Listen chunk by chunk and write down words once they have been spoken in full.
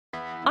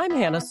I'm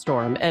Hannah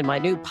Storm, and my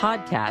new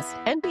podcast,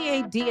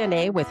 NBA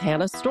DNA with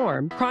Hannah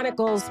Storm,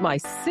 chronicles my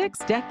 6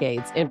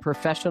 decades in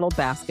professional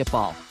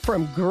basketball.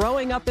 From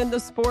growing up in the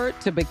sport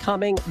to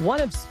becoming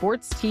one of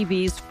sports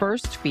TV's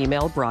first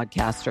female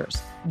broadcasters.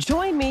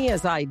 Join me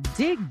as I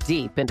dig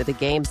deep into the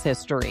game's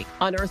history,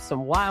 unearth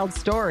some wild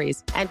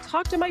stories, and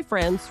talk to my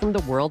friends from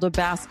the world of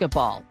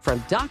basketball,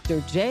 from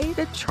Dr. J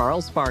to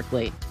Charles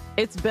Barkley.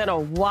 It's been a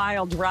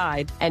wild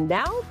ride, and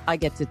now I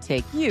get to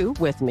take you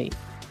with me.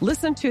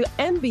 Listen to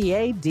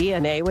NBA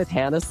DNA with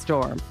Hannah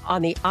Storm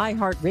on the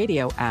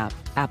iHeartRadio app,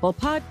 Apple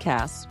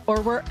Podcasts, or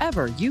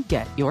wherever you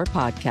get your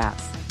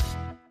podcasts.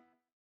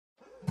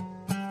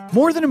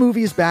 More Than a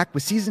Movie is back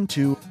with Season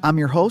 2. I'm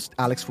your host,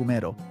 Alex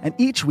Fumero, and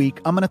each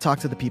week I'm going to talk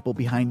to the people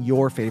behind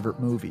your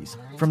favorite movies.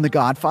 From The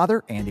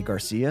Godfather, Andy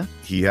Garcia.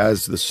 He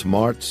has the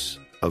smarts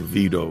of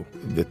Vito,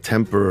 the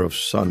temper of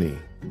Sonny,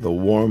 the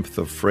warmth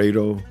of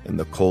Fredo, and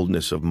the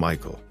coldness of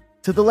Michael.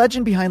 To the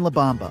legend behind La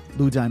Bamba,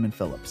 Lou Diamond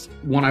Phillips.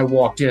 When I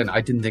walked in,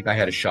 I didn't think I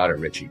had a shot at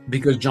Richie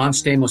because John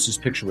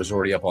Stamos' picture was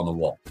already up on the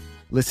wall.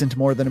 Listen to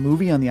More Than a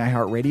Movie on the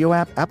iHeartRadio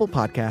app, Apple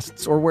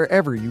Podcasts, or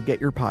wherever you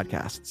get your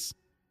podcasts.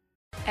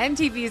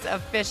 MTV's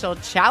official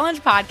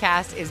Challenge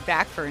podcast is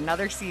back for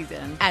another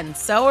season. And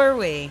so are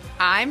we.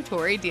 I'm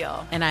Tori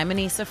Deal. And I'm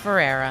Anissa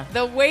Ferreira.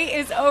 The wait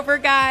is over,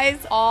 guys.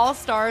 All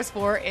Stars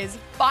 4 is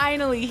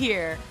finally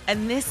here.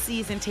 And this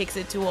season takes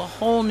it to a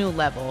whole new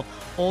level.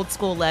 Old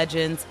school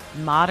legends,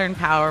 modern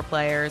power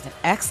players, and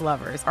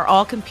ex-lovers are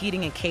all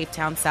competing in Cape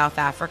Town, South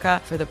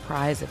Africa for the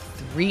prize of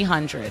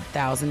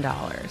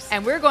 $300,000.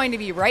 And we're going to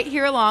be right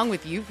here along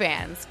with you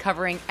fans,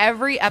 covering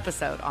every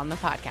episode on the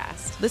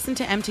podcast. Listen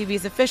to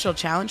MTV's official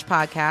Challenge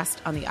podcast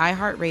on the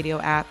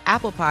iHeartRadio app,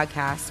 Apple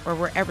Podcasts, or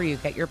wherever you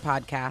get your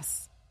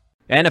podcasts.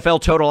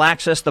 NFL Total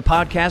Access, the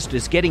podcast,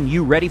 is getting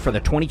you ready for the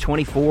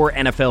 2024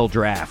 NFL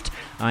Draft.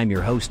 I'm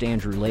your host,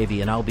 Andrew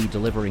Levy, and I'll be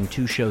delivering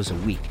 2 shows a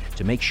week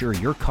to make sure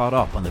you're caught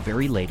up on the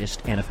very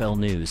latest NFL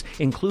news,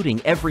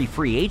 including every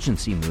free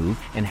agency move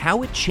and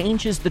how it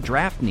changes the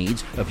draft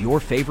needs of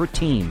your favorite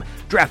team.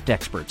 Draft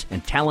experts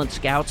and talent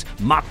scouts,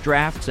 mock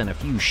drafts, and a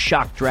few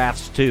shock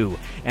drafts, too.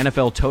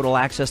 NFL Total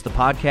Access, the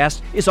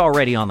podcast, is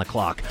already on the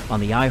clock on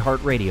the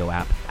iHeartRadio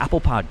app,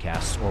 Apple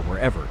Podcasts, or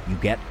wherever you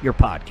get your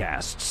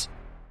podcasts.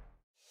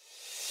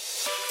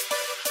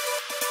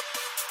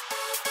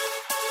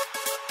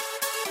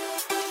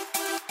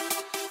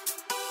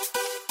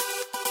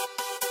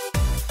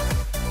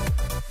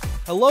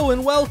 Hello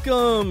and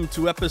welcome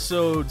to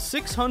episode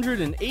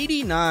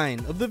 689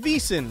 of the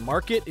VSiN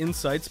Market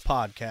Insights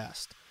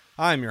Podcast.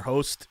 I'm your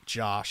host,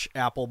 Josh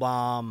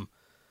Applebaum.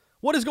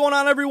 What is going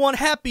on, everyone?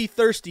 Happy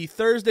Thirsty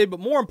Thursday, but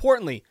more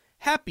importantly,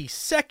 happy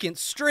second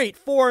straight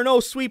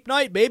 4-0 sweep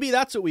night, baby.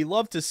 That's what we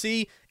love to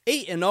see.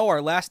 8-0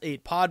 our last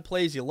 8 pod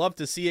plays. You love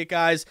to see it,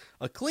 guys.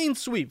 A clean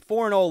sweep,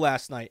 4-0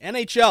 last night.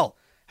 NHL.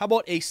 How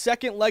about a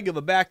second leg of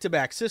a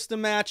back-to-back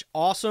system match?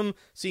 Awesome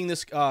seeing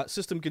this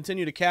system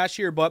continue to cash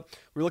here, but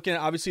we're looking at,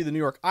 obviously, the New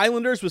York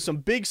Islanders with some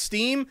big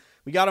steam.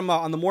 We got them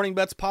on the morning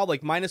bets pod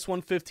like minus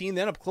 115.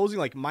 They end up closing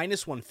like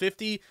minus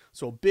 150,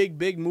 so a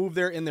big move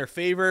there in their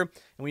favor.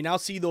 And we now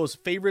see those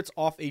favorites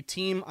off a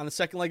team on the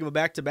second leg of a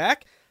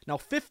back-to-back. Now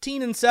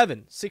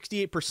 15-7,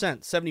 68%,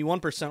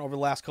 71% over the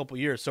last couple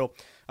years. So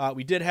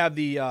we did have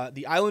the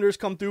Islanders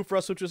come through for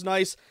us, which was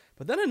nice,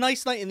 but then a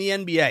nice night in the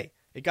NBA.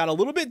 It got a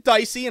little bit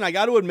dicey, and I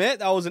got to admit,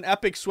 that was an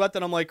epic sweat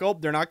that I'm like, oh,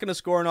 they're not going to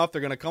score enough.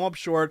 They're going to come up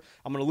short.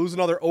 I'm going to lose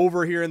another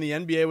over here in the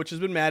NBA, which has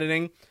been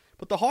maddening.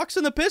 But the Hawks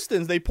and the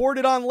Pistons, they poured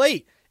it on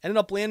late. Ended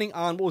up landing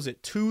on,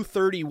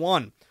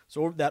 231.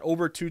 So that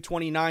over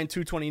 229,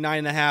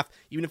 229.5.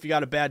 Even if you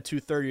got a bad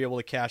 230, you're able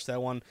to cash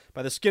that one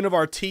by the skin of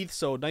our teeth.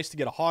 So nice to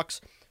get a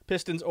Hawks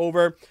Pistons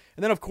over.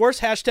 And then, of course,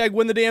 hashtag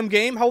win the damn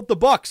game. How about the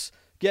Bucs?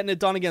 Getting it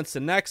done against the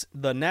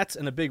Nets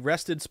in a big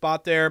rested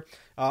spot there.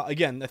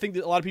 Again, I think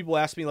that a lot of people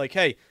ask me, like,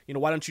 hey,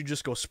 why don't you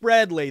just go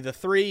spread, lay the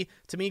 3?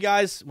 To me,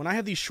 guys, when I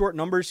have these short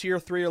numbers here,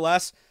 3 or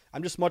less,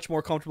 I'm just much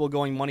more comfortable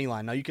going money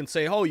line. Now, you can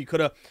say, oh, you could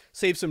have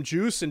saved some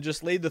juice and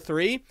just laid the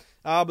 3.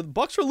 But the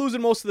Bucs were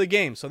losing most of the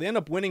game, so they end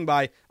up winning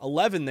by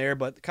 11 there,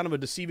 but kind of a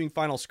deceiving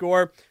final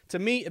score. To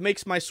me, it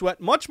makes my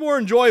sweat much more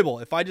enjoyable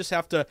if I just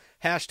have to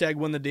hashtag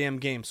win the damn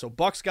game. So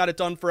Bucs got it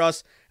done for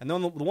us. And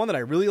then the one that I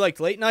really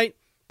liked late night,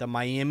 the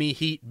Miami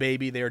Heat,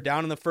 baby. They were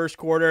down in the first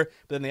quarter,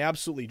 but then they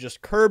absolutely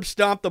just curb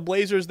stomped the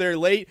Blazers there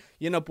late.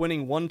 You end up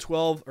winning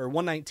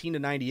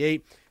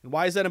 119-98. And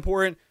why is that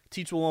important?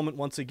 Teachable moment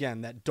once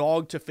again, that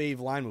dog to fave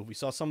line move. We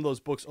saw some of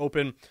those books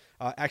open,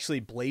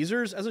 actually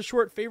Blazers as a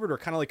short favorite or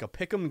kind of like a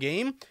pick'em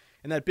game.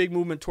 And that big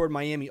movement toward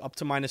Miami up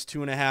to minus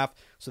 2.5.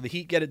 So the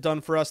Heat get it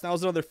done for us. That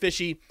was another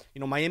fishy,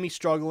 Miami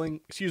struggling.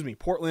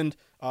 Portland,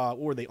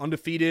 were they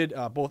undefeated,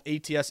 both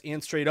ATS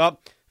and straight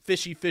up.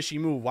 Fishy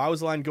move. Why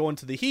was the line going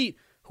to the Heat,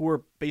 who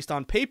were, based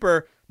on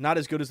paper, not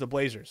as good as the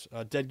Blazers?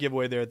 Dead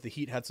giveaway there. The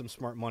Heat had some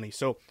smart money.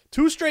 So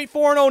 2 straight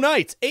 4-0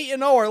 nights.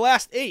 8-0 our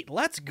last 8.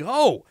 Let's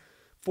go.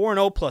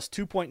 4-0 plus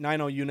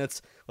 2.90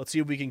 units. Let's see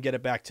if we can get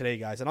it back today,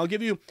 guys. And I'll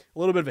give you a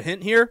little bit of a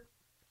hint here.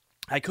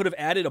 I could have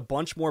added a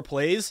bunch more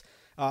plays.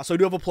 So I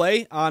do have a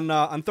play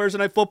on Thursday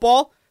Night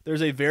Football.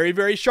 there's a very,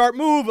 very sharp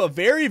move,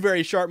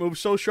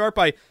 so sharp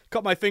I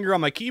cut my finger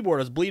on my keyboard.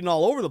 I was bleeding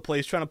all over the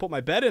place trying to put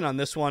my bet in on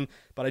this one,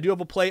 but I do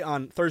have a play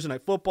on Thursday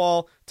Night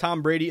Football,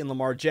 Tom Brady and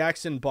Lamar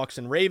Jackson, Bucs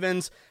and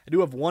Ravens. I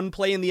do have one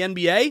play in the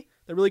NBA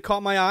that really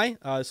caught my eye.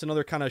 It's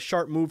another kind of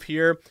sharp move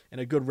here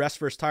and a good rest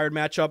versus tired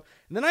matchup.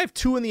 And then I have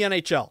 2 in the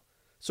NHL.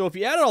 So if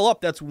you add it all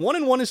up, that's 1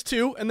 and 1 is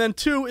 2, and then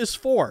 2 is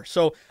 4.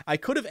 So I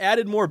could have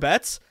added more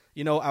bets.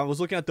 I was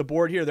looking at the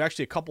board here. There are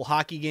actually a couple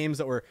hockey games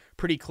that were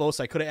pretty close.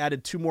 I could have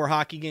added 2 more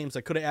hockey games.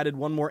 I could have added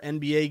 1 more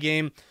NBA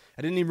game.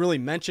 I didn't even really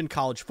mention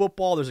college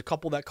football. There's a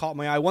couple that caught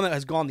my eye. One that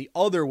has gone the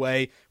other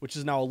way, which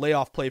is now a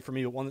layoff play for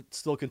me, but one that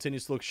still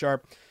continues to look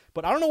sharp.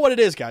 But I don't know what it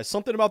is, guys.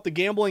 Something about the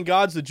gambling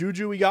gods, the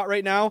juju we got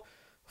right now.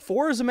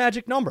 4 is a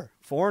magic number.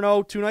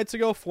 4-0 2 nights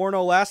ago,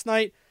 4-0 last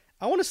night.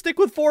 I want to stick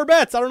with 4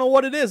 bets. I don't know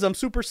what it is. I'm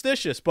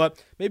superstitious,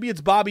 but maybe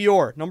it's Bobby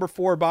Orr. Number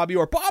 4, Bobby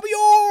Orr. Bobby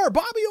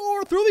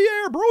Orr through the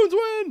air. Bruins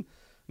win.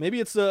 Maybe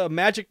it's a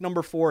magic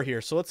number 4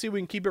 here. So let's see if we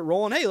can keep it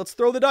rolling. Hey, let's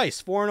throw the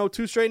dice. 4-0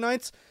 2 straight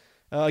nights.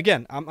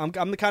 Again,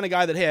 I'm the kind of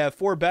guy that, hey, I have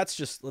 4 bets.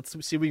 Just let's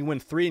see if we can win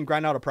 3 and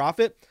grind out a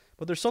profit.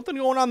 But there's something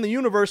going on in the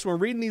universe. We're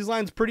reading these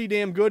lines pretty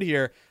damn good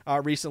here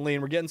recently,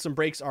 and we're getting some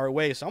breaks our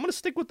way. So I'm going to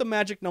stick with the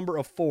magic number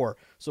of 4.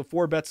 So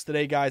 4 bets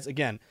today, guys.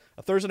 Again,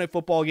 a Thursday Night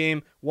Football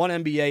game, 1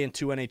 NBA and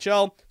 2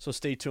 NHL. So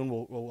stay tuned.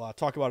 We'll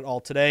talk about it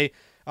all today.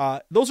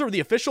 Those are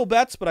the official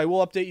bets, but I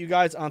will update you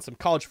guys on some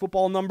college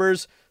football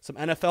numbers, some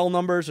NFL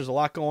numbers. There's a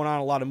lot going on,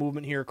 a lot of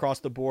movement here across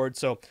the board.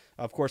 So,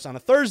 of course, on a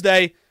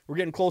Thursday, we're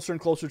getting closer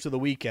and closer to the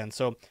weekend.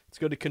 So it's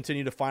good to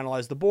continue to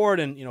finalize the board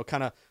and,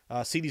 kind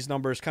of see these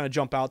numbers kind of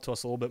jump out to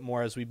us a little bit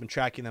more as we've been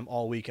tracking them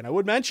all week. And I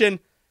would mention,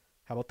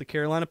 how about the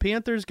Carolina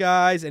Panthers,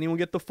 guys? Anyone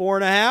get the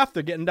 4.5?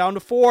 They're getting down to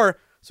 4.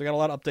 So I got a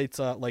lot of updates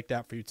like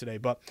that for you today.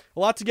 But a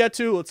lot to get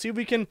to. Let's see if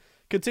we can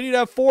continue to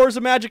have 4 as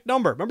a magic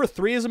number. Remember,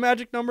 3 is a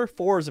magic number?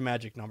 4 is a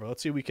magic number.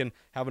 Let's see if we can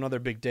have another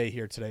big day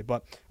here today.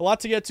 But a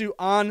lot to get to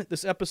on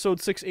this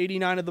episode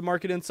 689 of the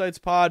Market Insights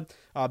Pod.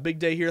 Big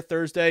day here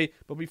Thursday.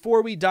 But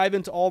before we dive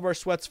into all of our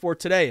sweats for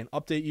today and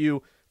update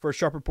you for a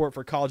sharp report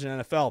for college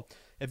and NFL,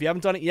 if you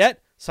haven't done it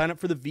yet, sign up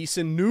for the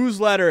VSiN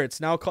newsletter.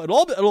 It's now called,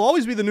 it'll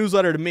always be the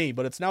newsletter to me,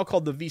 but it's now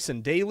called the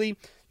VSiN Daily.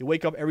 You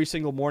wake up every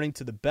single morning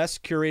to the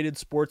best curated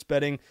sports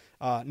betting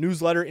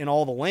newsletter in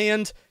all the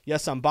land.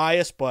 Yes, I'm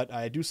biased, but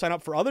I do sign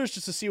up for others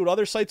just to see what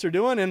other sites are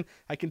doing, and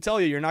I can tell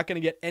you, you're not going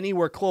to get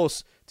anywhere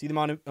close to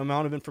the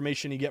amount of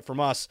information you get from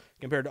us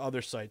compared to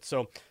other sites.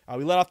 So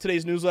we let off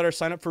today's newsletter.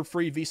 Sign up for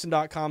free,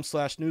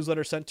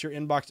 vsin.com/newsletter, sent to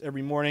your inbox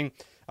every morning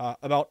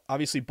about,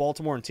 obviously,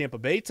 Baltimore and Tampa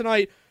Bay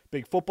tonight.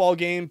 Big football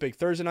game, big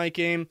Thursday night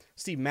game.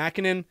 Steve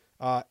Makinen,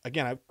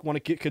 again, I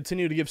want to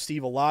continue to give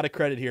Steve a lot of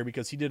credit here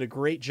because he did a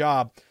great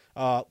job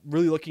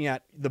really looking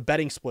at the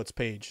betting splits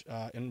page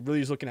and really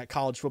is looking at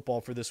college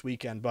football for this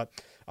weekend. But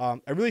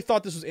I really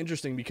thought this was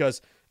interesting because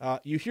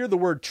you hear the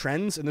word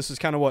trends, and this is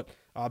kind of what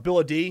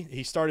Bill D,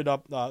 he started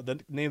up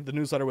the name of the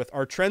newsletter with,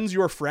 "Are trends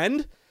your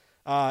friend?"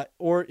 And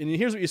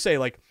here's what you say,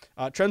 like,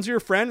 trends are your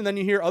friend, and then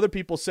you hear other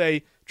people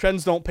say,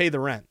 trends don't pay the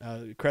rent.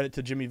 Credit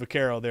to Jimmy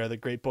Vaccaro there, the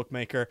great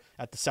bookmaker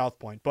at the South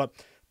Point. But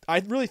I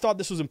really thought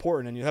this was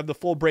important, and you have the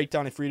full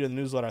breakdown if you read in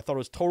the newsletter. I thought it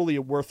was totally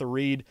worth a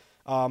read.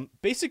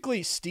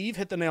 Basically, Steve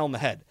hit the nail on the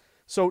head.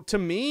 So to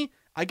me,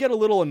 I get a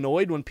little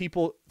annoyed when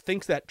people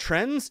think that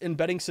trends and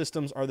betting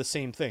systems are the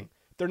same thing.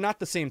 They're not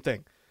the same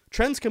thing.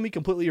 Trends can be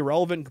completely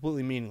irrelevant and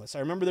completely meaningless. I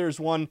remember there was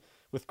one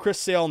with Chris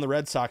Sale and the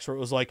Red Sox where it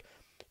was like,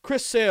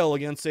 Chris Sale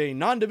against a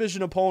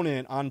non-division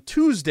opponent on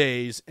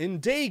Tuesdays in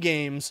day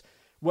games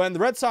when the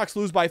Red Sox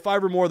lose by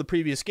 5 or more the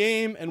previous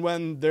game and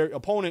when their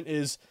opponent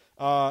is,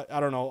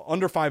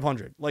 under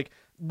 500. Like,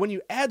 when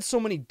you add so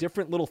many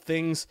different little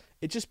things,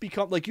 it just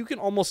becomes, like, you can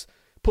almost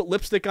put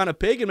lipstick on a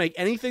pig and make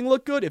anything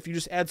look good if you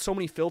just add so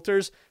many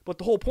filters. But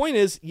the whole point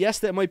is, yes,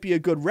 that might be a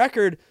good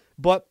record,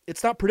 but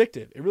it's not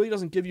predictive. It really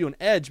doesn't give you an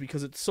edge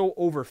because it's so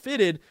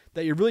overfitted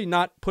that you're really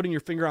not putting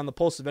your finger on the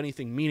pulse of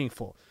anything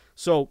meaningful.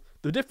 So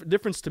the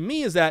difference to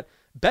me is that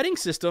betting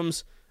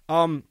systems,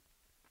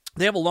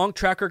 they have a long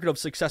track record of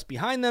success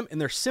behind them, and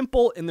they're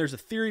simple, and there's a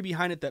theory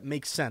behind it that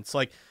makes sense.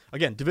 Like,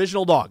 again,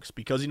 divisional dogs,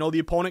 because you know the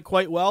opponent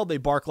quite well, they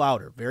bark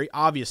louder. Very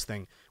obvious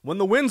thing. When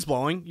the wind's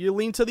blowing, you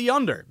lean to the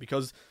under,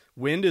 because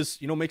wind is,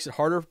 makes it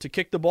harder to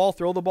kick the ball,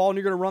 throw the ball, and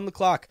you're going to run the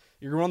clock.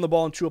 You're going to run the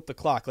ball and chew up the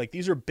clock. Like,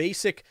 these are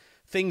basic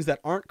things that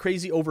aren't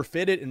crazy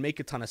overfitted and make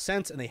a ton of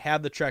sense, and they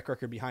have the track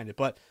record behind it.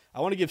 But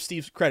I want to give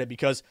Steve credit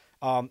because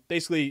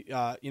basically,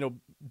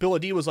 Bill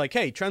D was like,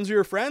 hey, trends are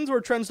your friends or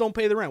trends don't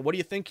pay the rent? What do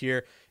you think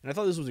here? And I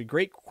thought this was a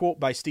great quote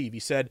by Steve. He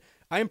said,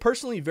 I am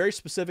personally very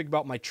specific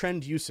about my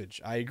trend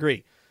usage. I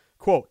agree.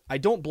 Quote, I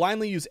don't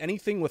blindly use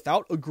anything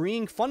without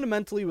agreeing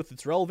fundamentally with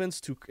its relevance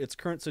to its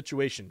current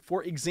situation.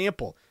 For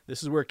example,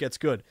 this is where it gets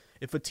good.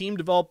 If a team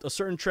developed a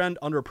certain trend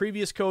under a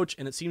previous coach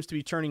and it seems to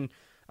be turning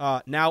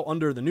now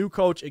under the new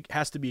coach, it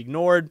has to be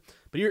ignored.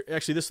 But here,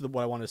 actually, this is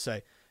what I wanted to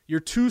say. Your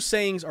two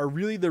sayings are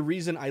really the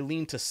reason I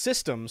lean to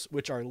systems,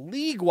 which are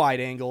league-wide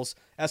angles,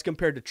 as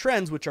compared to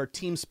trends, which are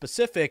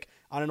team-specific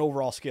on an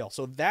overall scale.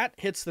 So that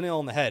hits the nail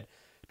on the head.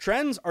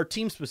 Trends are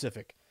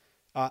team-specific.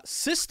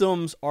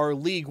 systems are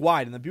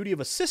league-wide, and the beauty of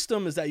a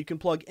system is that you can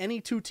plug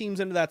any two teams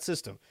into that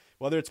system.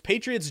 Whether it's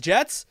Patriots,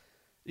 Jets,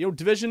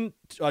 division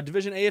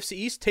AFC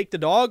East, take the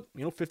dog,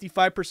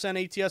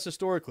 55% ATS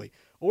historically.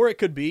 Or it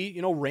could be,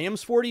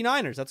 Rams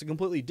 49ers. That's a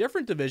completely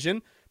different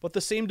division, but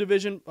the same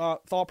division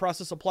thought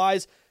process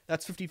applies.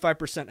 That's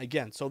 55%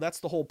 again. So that's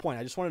the whole point.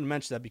 I just wanted to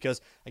mention that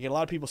because I get a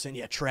lot of people saying,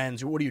 yeah,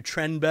 trends. What do you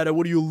trend better?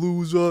 What do you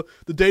lose?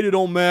 The data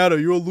don't matter.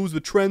 You'll lose. The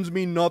trends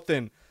mean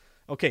nothing.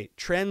 Okay,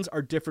 trends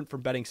are different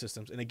from betting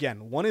systems. And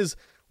again, one is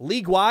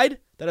league-wide.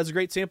 That has a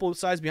great sample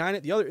size behind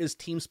it. The other is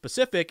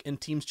team-specific, and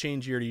teams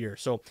change year to year.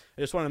 So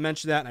I just wanted to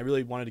mention that, and I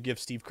really wanted to give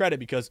Steve credit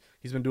because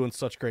he's been doing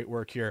such great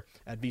work here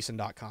at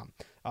VSiN.com.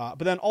 But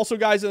then also,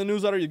 guys, in the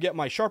newsletter, you get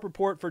my sharp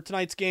report for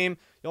tonight's game.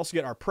 You also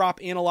get our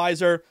prop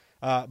analyzer.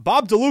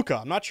 Bob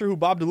DeLuca. I'm not sure who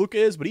Bob DeLuca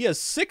is, but he has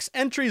 6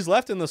 entries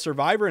left in the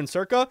Survivor and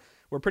Circa,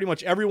 where pretty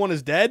much everyone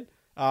is dead.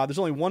 There's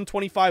only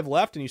 125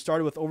 left, and you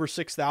started with over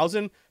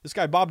 6,000. This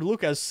guy, Bob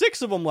DeLuca, has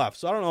 6 of them left.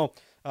 So I don't know,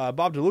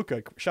 Bob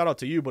DeLuca, shout out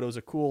to you, but it was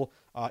a cool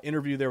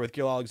interview there with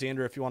Gil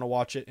Alexander if you want to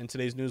watch it in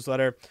today's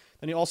newsletter.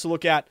 Then you also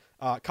look at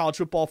college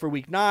football for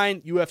week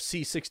 9,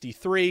 UFC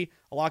 63.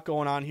 A lot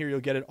going on here.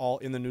 You'll get it all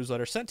in the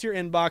newsletter sent to your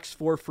inbox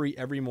for free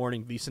every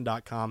morning,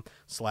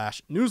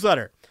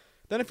 VSiN.com/newsletter.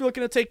 Then if you're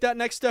looking to take that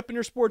next step in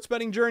your sports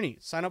betting journey,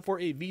 sign up for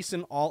a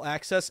VSiN All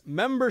Access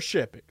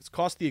membership. It's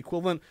cost the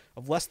equivalent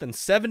of less than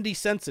 70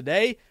 cents a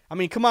day. I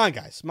mean, come on,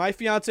 guys. My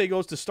fiance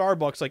goes to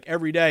Starbucks like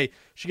every day.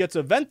 She gets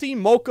a venti,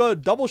 mocha,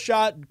 double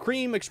shot,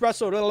 cream,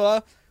 espresso, blah, blah, blah.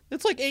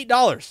 It's like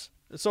 $8.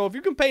 So if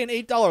you can pay an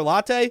 $8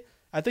 latte,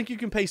 I think you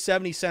can pay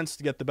 70 cents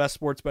to get the best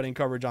sports betting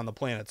coverage on the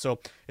planet.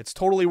 So it's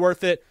totally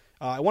worth it.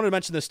 I wanted to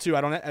mention this too.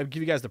 I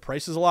give you guys the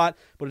prices a lot,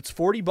 but it's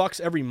 $40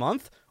 every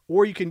month,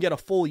 or you can get a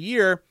full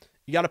year.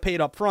 You got to pay it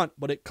up front,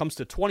 but it comes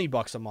to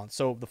 $20 a month.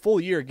 So the full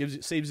year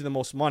saves you the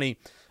most money.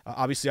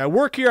 Obviously, I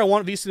work here. I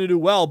want VSiN to do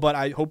well, but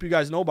I hope you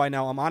guys know by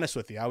now I'm honest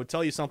with you. I would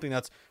tell you something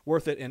that's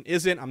worth it and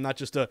isn't. I'm not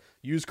just a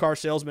used car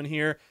salesman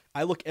here.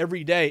 I look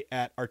every day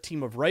at our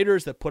team of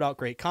writers that put out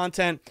great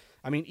content.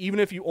 I mean, even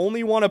if you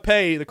only want to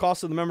pay the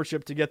cost of the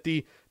membership to get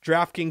the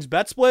DraftKings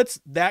bet splits,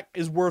 that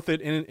is worth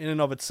it in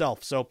and of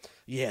itself. So,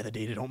 yeah, the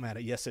data don't matter.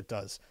 Yes, it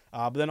does.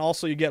 But then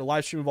also you get a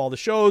live stream of all the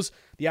shows,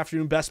 the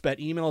afternoon best bet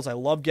emails. I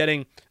love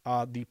getting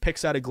the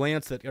picks at a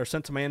glance that are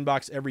sent to my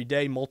inbox every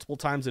day, multiple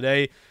times a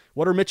day.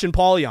 What are Mitch and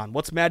Paulie on?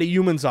 What's Matty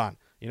Humans on?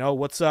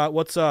 What's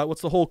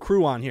the whole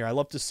crew on here? I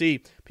love to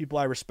see people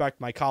I respect,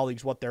 my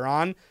colleagues, what they're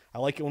on. I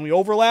like it when we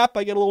overlap.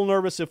 I get a little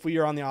nervous if we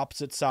are on the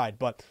opposite side.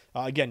 But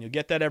again, you'll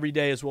get that every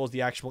day as well as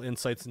the actual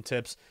insights and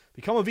tips.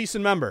 Become a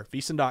VSiN member,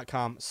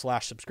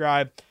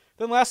 VSiN.com/subscribe.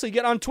 Then lastly,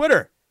 get on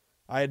Twitter.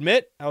 I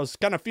admit, I was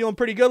kind of feeling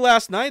pretty good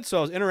last night, so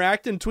I was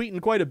interacting, tweeting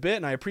quite a bit,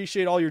 and I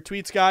appreciate all your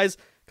tweets, guys,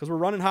 because we're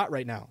running hot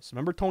right now. So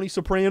remember Tony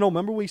Soprano?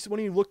 Remember when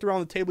he looked around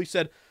the table, he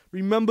said,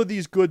 remember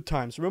these good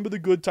times. Remember the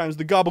good times,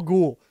 the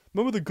gabagool.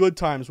 Remember the good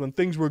times when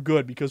things were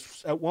good,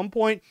 because at one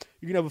point,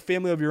 you're going to have a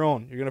family of your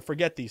own. You're going to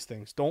forget these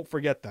things. Don't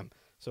forget them.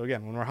 So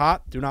again, when we're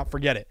hot, do not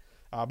forget it.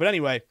 But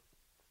anyway,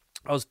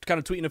 I was kind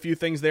of tweeting a few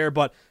things there,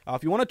 but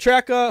if you want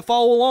to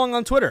follow along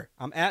on Twitter,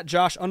 I'm at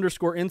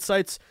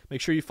Josh_insights.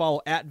 Make sure you follow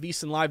at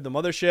VSiN Live, the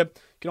mothership.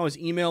 You can always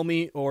email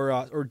me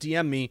or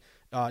DM me,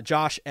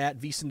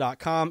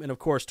 josh@vsin.com. And of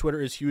course, Twitter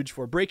is huge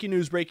for breaking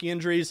news, breaking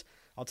injuries.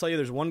 I'll tell you,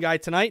 there's one guy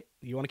tonight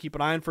you want to keep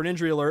an eye on for an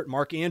injury alert,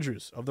 Mark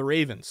Andrews of the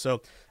Ravens.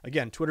 So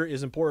again, Twitter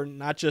is important,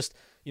 not just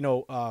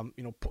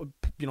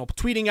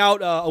tweeting out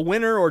a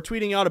winner or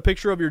tweeting out a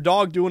picture of your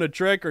dog doing a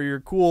trick or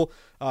your cool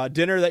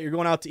dinner that you're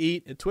going out to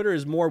eat. Twitter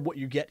is more what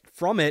you get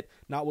from it,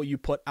 not what you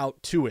put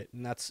out to it,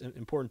 and that's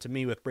important to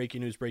me with breaking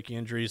news, breaking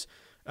injuries,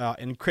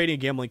 and creating a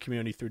gambling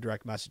community through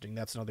direct messaging.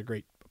 That's another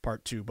great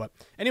part too. But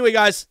anyway,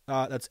 guys,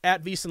 that's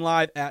at VSiN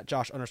Live, at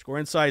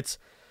Josh_insights.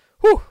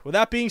 Whew, with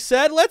that being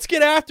said, let's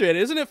get after it.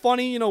 Isn't it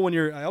funny,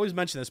 I always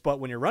mention this, but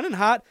when you're running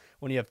hot,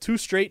 when you have 2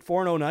 straight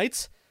 4-0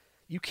 nights,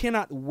 you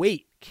cannot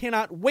wait.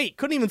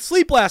 Couldn't even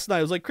sleep last night.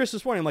 It was like Chris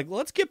this morning. I'm like,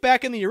 let's get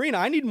back in the arena.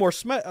 I need more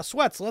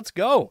sweats. Let's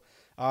go.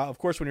 Of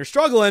course, when you're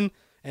struggling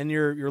and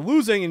you're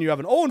losing and you have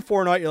an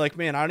 0-4 night, you're like,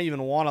 man, I don't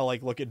even want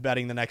to look at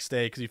betting the next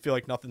day because you feel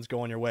like nothing's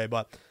going your way.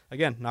 But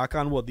again, knock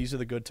on wood, these are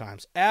the good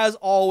times. As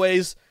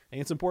always, I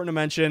think it's important to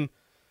mention,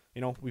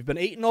 we've been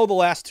 8-0 the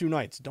last 2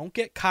 nights. Don't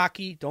get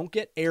cocky. Don't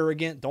get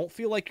arrogant. Don't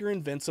feel like you're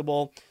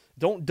invincible.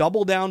 Don't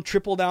double down,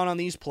 triple down on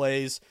these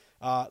plays.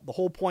 The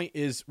whole point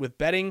is with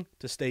betting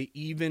to stay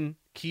even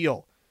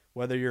keel.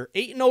 Whether you're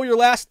 8-0 your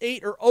last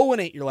 8 or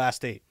 0-8 your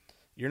last 8.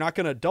 You're not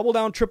going to double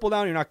down, triple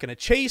down. You're not going to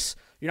chase.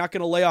 You're not going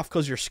to lay off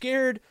because you're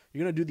scared.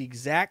 You're going to do the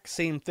exact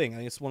same thing. I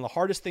think it's one of the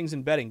hardest things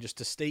in betting, just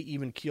to stay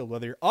even keeled.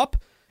 Whether you're up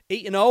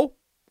 8-0,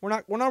 we're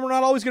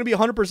not always going to be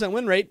 100%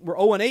 win rate. We're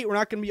 0-8. We're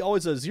not going to be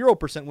always a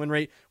 0% win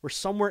rate. We're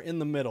somewhere in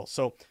the middle.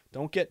 So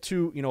don't get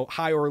too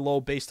high or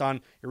low based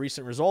on your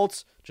recent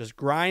results. Just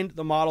grind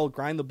the model,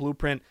 grind the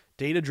blueprint.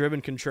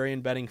 Data-driven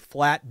contrarian betting,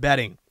 flat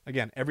betting.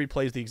 Again, every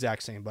play is the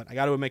exact same. But I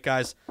got to admit,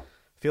 guys,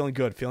 feeling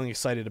good, feeling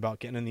excited about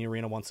getting in the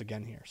arena once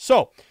again here.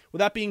 So with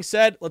that being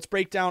said, let's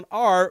break down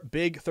our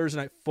big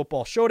Thursday Night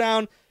Football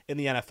showdown in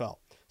the NFL.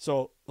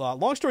 So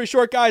long story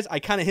short, guys, I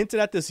kind of hinted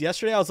at this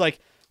yesterday. I was like,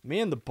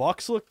 man, the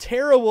Bucs look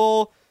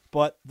terrible,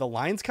 but the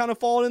line's kind of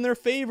fallen in their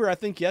favor. I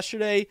think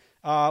yesterday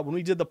when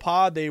we did the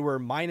pod, they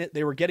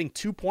were getting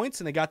 2 points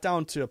and they got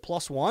down to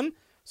 +1.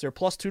 So they're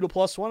 +2 to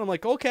 +1. I'm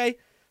like, okay,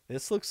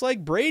 this looks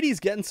like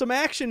Brady's getting some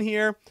action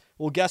here.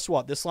 Well, guess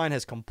what? This line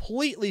has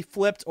completely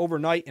flipped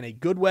overnight in a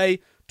good way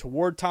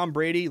toward Tom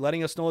Brady,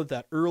 letting us know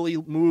that early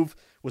move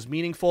was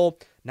meaningful.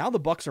 Now the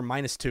Bucs are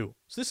 -2.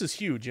 So this is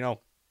huge, you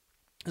know.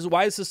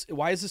 Why is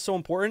this so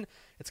important?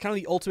 It's kind of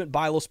the ultimate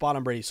buy low spot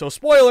on Brady. So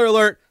spoiler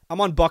alert,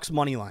 I'm on Bucs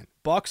money line.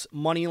 Bucs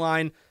money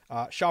line.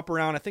 Shop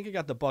around. I think I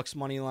got the Bucs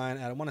money line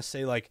at, I want to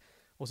say like,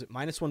 was it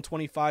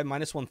 -125,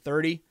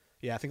 -130?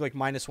 Yeah, I think like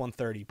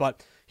 -130.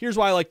 But here's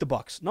why I like the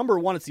Bucs. Number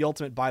one, it's the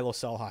ultimate buy low,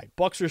 sell high.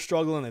 Bucs are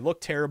struggling. They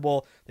look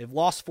terrible. They've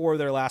lost 4 of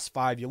their last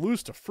 5. You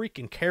lose to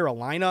freaking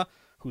Carolina,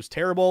 who's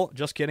terrible.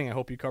 Just kidding. I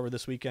hope you cover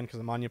this weekend because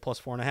I'm on you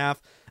 +4.5.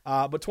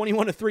 But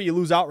 21-3, you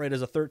lose outright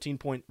as a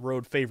 13-point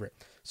road favorite.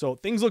 So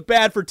things look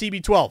bad for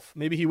TB12.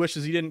 Maybe he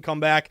wishes he didn't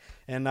come back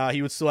and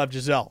he would still have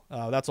Giselle.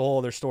 That's a whole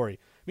other story.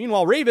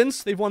 Meanwhile,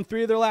 Ravens, they've won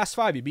 3 of their last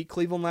 5. You beat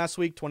Cleveland last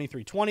week,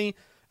 23-20.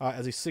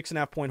 As a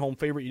 6.5-point home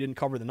favorite. You didn't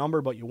cover the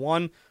number, but you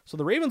won. So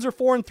the Ravens are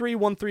 4-3,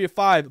 won 3 of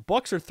 5.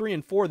 Bucs are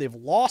 3-4. They've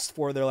lost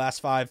 4 of their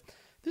last 5.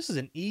 This is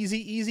an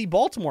easy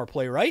Baltimore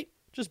play, right?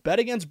 Just bet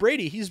against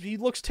Brady. He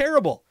looks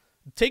terrible.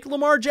 Take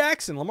Lamar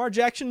Jackson. Lamar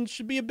Jackson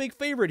should be a big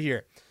favorite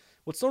here.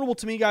 What's notable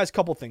to me, guys, a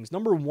couple things.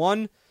 Number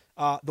one,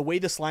 the way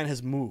this line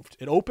has moved.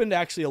 It opened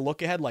actually a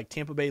look ahead like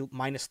Tampa Bay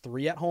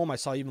 -3 at home. I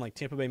saw even like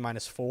Tampa Bay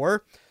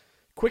 -4.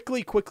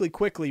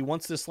 Quickly,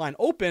 once this line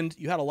opened,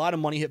 you had a lot of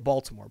money hit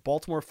Baltimore.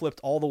 Baltimore flipped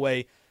all the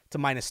way to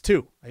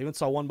 -2. I even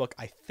saw one book,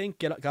 I think,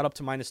 got up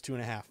to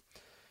 -2.5.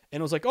 And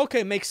it was like,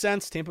 okay, makes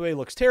sense. Tampa Bay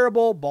looks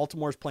terrible.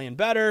 Baltimore's playing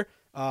better.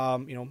 How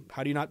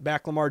do you not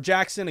back Lamar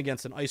Jackson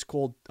against an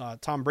ice-cold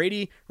Tom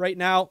Brady right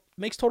now?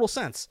 Makes total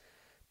sense.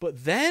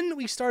 But then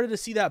we started to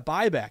see that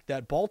buyback,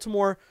 that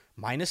Baltimore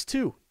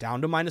 -2, down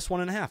to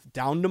 -1.5,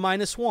 down to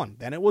 -1.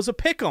 Then it was a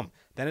pick'em.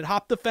 Then it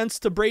hopped the fence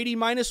to Brady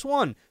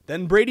 -1.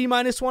 Then Brady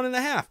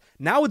 -1.5.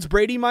 Now it's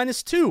Brady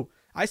 -2.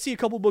 I see a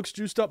couple books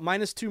juiced up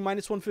 -2,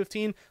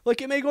 -115.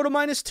 Like it may go to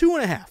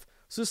 -2.5.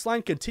 So this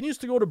line continues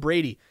to go to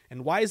Brady.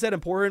 And why is that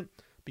important?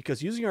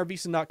 Because using our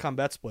VSiN.com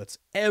bet splits,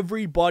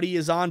 everybody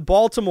is on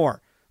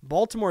Baltimore.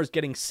 Baltimore is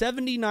getting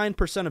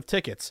 79% of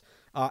tickets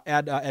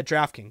at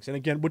DraftKings. And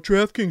again, with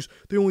DraftKings,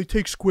 they only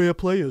take square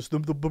players.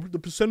 The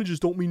percentages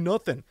don't mean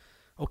nothing.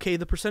 Okay,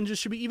 the percentages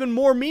should be even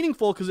more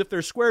meaningful because if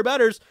they're square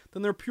bettors,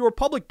 then they're pure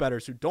public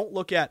bettors who don't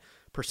look at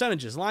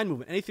percentages, line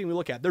movement, anything we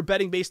look at. They're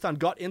betting based on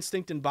gut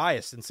instinct and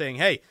bias and saying,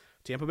 hey,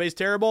 Tampa Bay's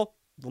terrible.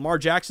 Lamar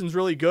Jackson's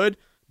really good.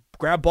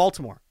 Grab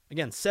Baltimore.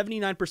 Again,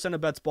 79%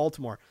 of bets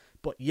Baltimore.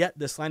 But yet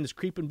this line is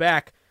creeping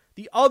back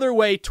the other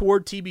way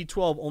toward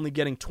TB12, only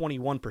getting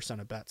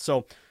 21% of bets.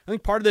 So I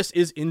think part of this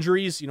is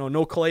injuries.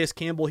 No Calais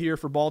Campbell here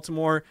for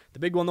Baltimore. The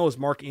big one, though, is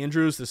Mark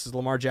Andrews. This is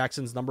Lamar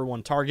Jackson's number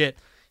 1 target.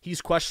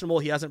 He's questionable.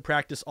 He hasn't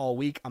practiced all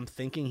week. I'm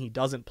thinking he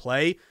doesn't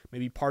play.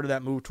 Maybe part of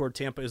that move toward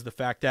Tampa is the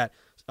fact that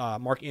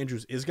Mark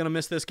Andrews is going to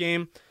miss this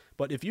game.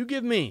 But if you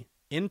give me,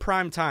 in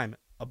prime time,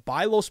 a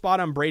buy low spot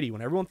on Brady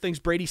when everyone thinks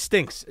Brady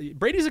stinks.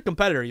 Brady's a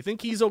competitor. You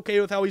think he's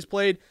okay with how he's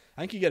played?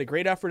 I think you get a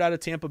great effort out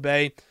of Tampa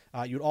Bay.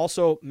 You'd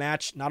also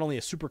match not only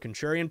a super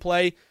contrarian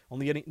play,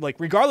 only getting,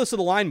 regardless of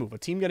the line move, a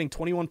team getting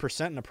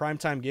 21% in a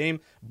primetime game,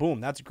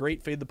 boom, that's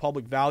great, fade the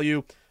public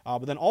value.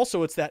 But then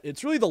also it's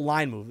really the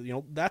line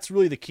move. That's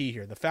really the key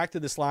here. The fact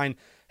that this line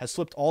has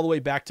slipped all the way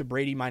back to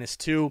Brady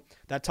 -2,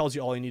 that tells you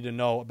all you need to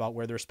know about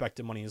where the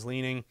respective money is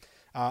leaning.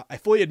 I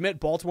fully admit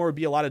Baltimore would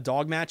be a lot of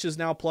dog matches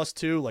now,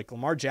 +2. Like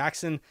Lamar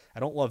Jackson, I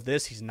don't love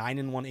this. He's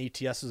 9-1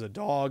 ATS as a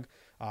dog.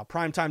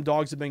 Primetime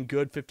dogs have been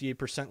good,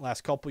 58%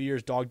 last couple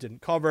years. Dog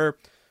didn't cover.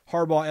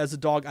 Harbaugh as a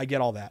dog, I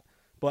get all that.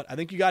 But I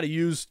think you got to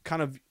use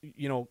kind of,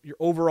 your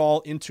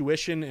overall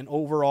intuition and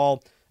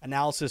overall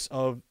analysis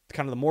of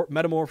kind of the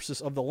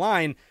metamorphosis of the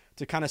line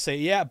to kind of say,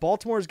 yeah,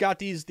 Baltimore's got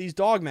these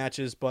dog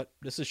matches, but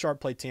this is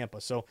sharp play Tampa.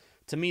 So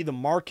to me, the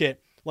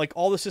market, like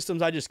all the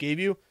systems I just gave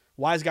you,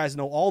 wise guys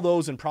know all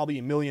those and probably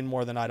a million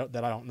more than I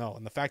don't know.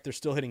 And the fact they're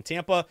still hitting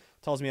Tampa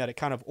tells me that it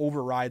kind of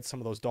overrides some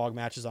of those dog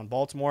matches on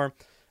Baltimore.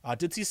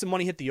 Did see some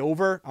money hit the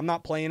over. I'm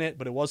not playing it,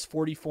 but it was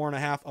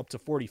 44.5 up to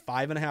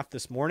 45.5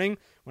 this morning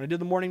when I did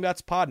the morning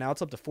bets pod. Now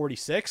it's up to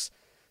 46.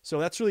 So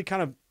that's really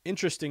kind of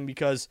interesting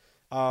because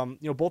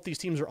both these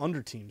teams are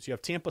under teams. You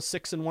have Tampa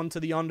 6-1 to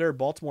the under,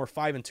 Baltimore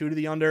 5-2 to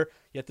the under.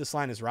 Yet this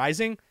line is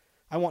rising.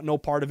 I want no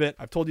part of it.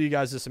 I've told you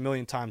guys this a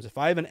million times. If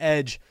I have an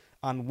edge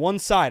on one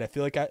side, I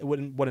feel like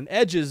what an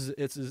edge is,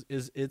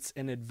 it's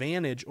an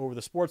advantage over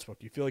the sportsbook.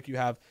 You feel like you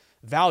have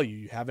value,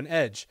 you have an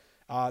edge.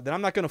 Then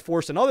I'm not going to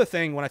force another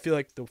thing when I feel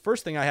like the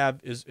first thing I have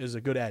is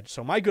a good edge.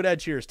 So my good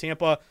edge here is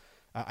Tampa.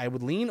 I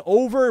would lean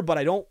over, but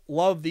I don't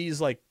love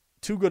these like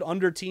two good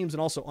under teams,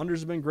 and also unders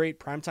have been great.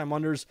 Primetime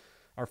unders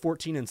are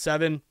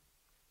 14-7.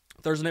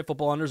 Thursday Night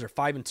Football unders are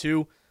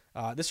 5-2.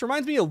 This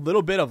reminds me a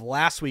little bit of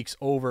last week's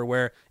over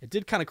where it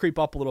did kind of creep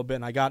up a little bit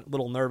and I got a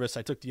little nervous.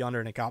 I took the under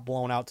and it got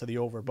blown out to the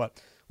over.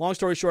 But long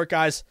story short,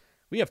 guys,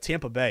 we have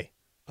Tampa Bay,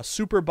 a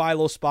super buy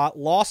low spot,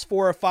 lost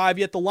 4 or 5,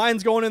 yet the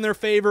line's going in their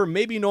favor.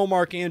 Maybe no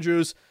Mark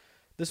Andrews.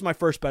 This is my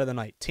first bet of the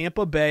night.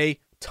 Tampa Bay,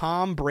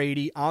 Tom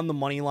Brady on the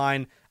money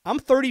line. I'm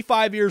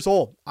 35 years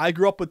old. I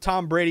grew up with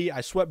Tom Brady.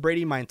 I sweat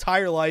Brady my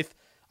entire life.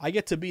 I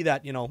get to be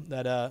that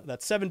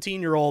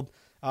 17-year-old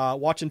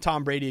watching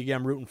Tom Brady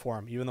again, rooting for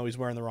him, even though he's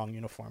wearing the wrong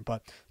uniform.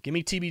 But give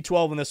me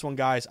TB12 in this one,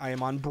 guys. I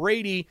am on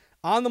Brady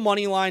on the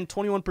money line,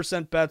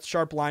 21% bets,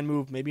 sharp line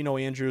move, maybe no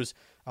Andrews.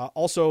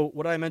 Also,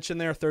 what did I mention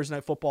there? Thursday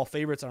Night Football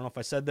favorites. I don't know if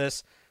I said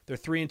this. They're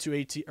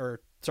 3-2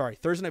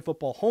 Thursday Night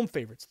Football home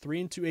favorites,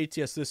 3-2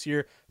 ATS this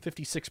year,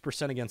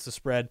 56% against the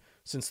spread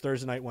since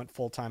Thursday night went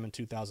full-time in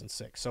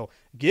 2006. So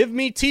give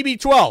me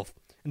TB12.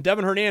 And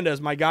Devin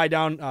Hernandez, my guy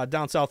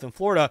down south in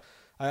Florida,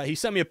 he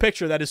sent me a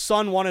picture that his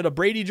son wanted a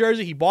Brady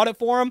jersey. He bought it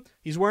for him.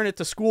 He's wearing it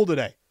to school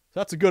today. So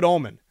that's a good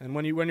omen. And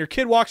when your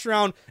kid walks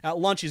around at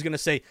lunch, he's going to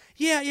say,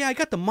 yeah, I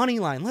got the money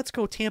line. Let's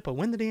go Tampa.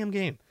 Win the damn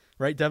game.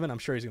 Right, Devin? I'm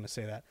sure he's going to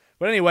say that.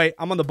 But anyway,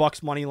 I'm on the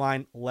Bucs money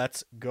line.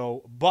 Let's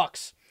go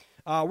Bucs.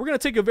 We're going to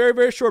take a very,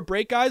 very short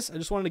break, guys. I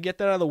just wanted to get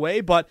that out of the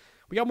way, but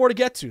we got more to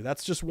get to.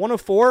 That's just one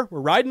of 4. We're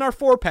riding our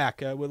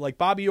 4-pack with like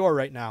Bobby Orr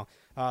right now.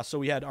 So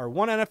we had our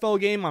 1 NFL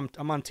game.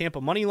 I'm on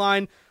Tampa money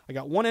line. I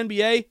got 1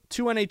 NBA,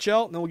 2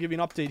 NHL, and then we'll give you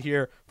an update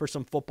here for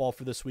some football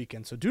for this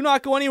weekend. So do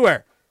not go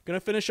anywhere. Going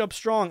to finish up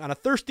strong on a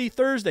Thirsty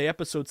Thursday,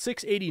 episode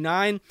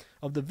 689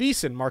 of the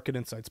VSiN Market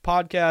Insights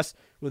podcast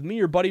with me,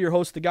 your buddy, your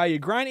host, the guy you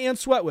grind and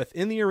sweat with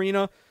in the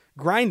arena,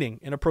 grinding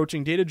and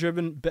approaching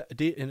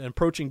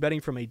approaching betting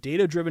from a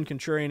data-driven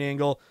contrarian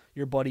angle,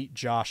 your buddy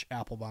Josh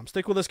Applebaum.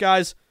 Stick with us,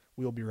 guys.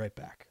 We'll be right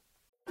back.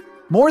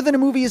 More Than a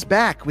Movie is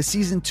back with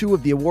season 2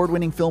 of the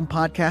award-winning film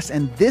podcast,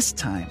 and this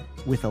time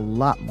with a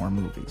lot more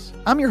movies.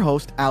 I'm your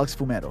host, Alex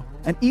Fumero,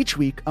 and each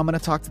week I'm going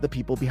to talk to the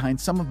people behind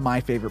some of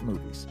my favorite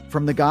movies.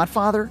 From The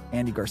Godfather,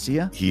 Andy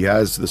Garcia. He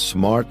has the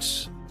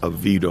smarts of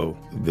Vito,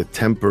 the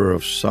temper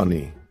of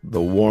Sonny,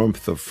 the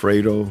warmth of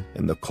Fredo,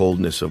 and the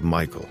coldness of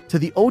Michael. To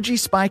the OG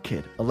Spy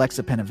Kid,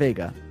 Alexa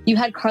Penavega. You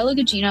had Carla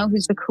Gugino,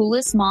 who's the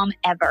coolest mom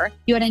ever.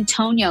 You had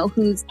Antonio,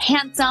 who's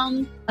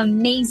handsome,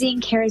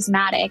 amazing,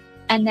 charismatic.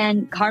 And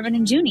then Carmen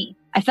and Junie.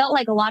 I felt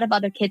like a lot of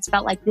other kids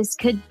felt like this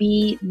could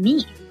be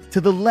me. To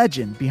the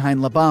legend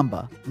behind La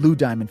Bamba, Lou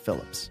Diamond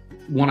Phillips.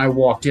 When I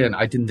walked in,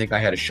 I didn't think I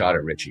had a shot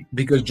at Richie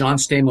because John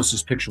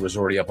Stamos' picture was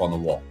already up on the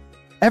wall.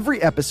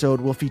 Every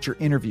episode will feature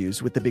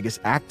interviews with the biggest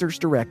actors,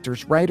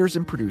 directors, writers,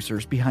 and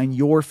producers behind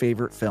your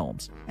favorite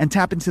films and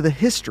tap into the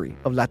history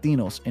of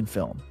Latinos in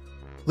film.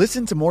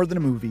 Listen to More Than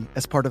a Movie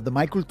as part of the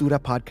My Cultura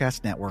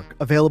podcast network,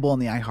 available on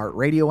the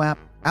iHeartRadio app,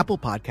 Apple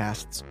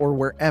Podcasts, or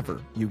wherever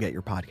you get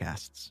your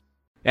podcasts.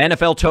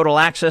 NFL Total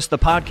Access, the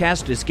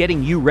podcast, is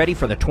getting you ready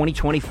for the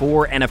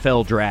 2024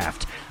 NFL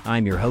Draft.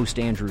 I'm your host,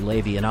 Andrew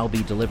Levy, and I'll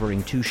be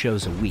delivering 2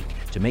 shows a week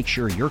to make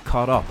sure you're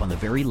caught up on the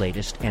very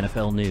latest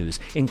NFL news,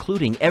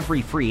 including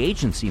every free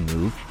agency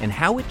move and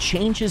how it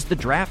changes the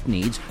draft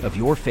needs of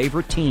your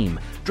favorite team.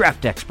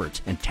 Draft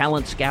experts and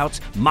talent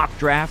scouts, mock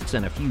drafts,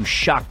 and a few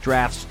shock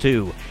drafts,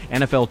 too.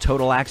 NFL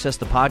Total Access,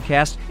 the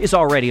podcast, is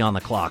already on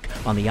the clock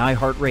on the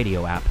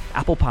iHeartRadio app,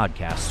 Apple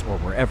Podcasts, or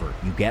wherever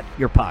you get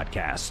your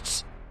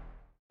podcasts.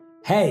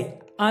 Hey,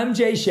 I'm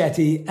Jay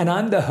Shetty, and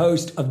I'm the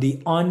host of the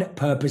On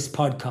Purpose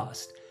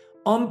podcast.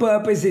 On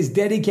Purpose is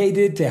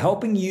dedicated to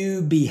helping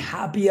you be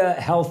happier,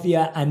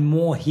 healthier, and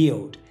more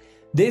healed.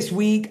 This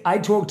week, I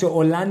talked to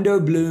Orlando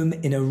Bloom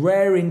in a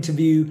rare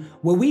interview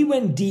where we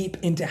went deep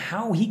into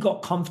how he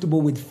got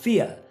comfortable with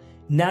fear,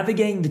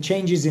 navigating the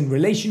changes in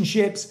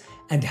relationships,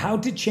 and how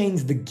to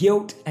change the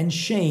guilt and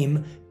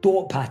shame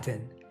thought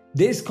pattern.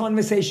 This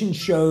conversation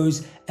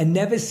shows a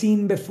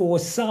never-seen-before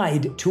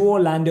side to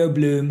Orlando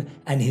Bloom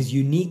and his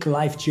unique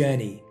life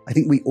journey. I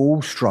think we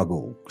all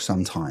struggle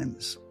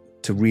sometimes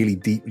to really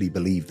deeply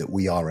believe that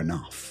we are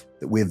enough,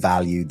 that we're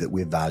valued, that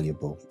we're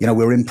valuable. You know,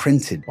 we're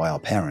imprinted by our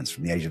parents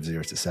from the age of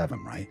 0 to 7,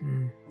 right?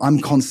 I'm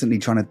constantly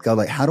trying to go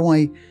like, how do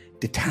I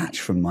detach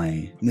from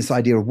this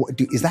idea of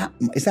is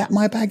that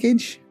my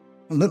baggage?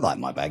 It doesn't look like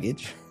my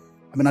baggage.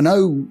 I mean, I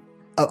know,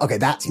 okay,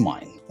 that's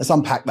mine. Let's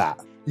unpack that.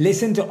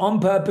 Listen to On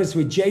Purpose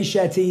with Jay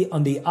Shetty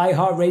on the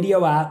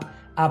iHeartRadio app,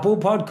 Apple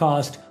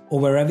Podcast, or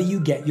wherever you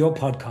get your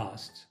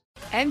podcasts.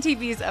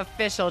 MTV's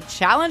official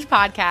Challenge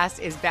podcast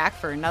is back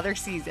for another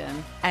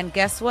season. And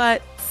guess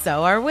what?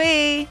 So are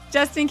we.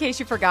 Just in case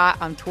you forgot,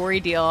 I'm Tori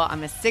Deal.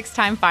 I'm a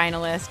 6-time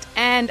finalist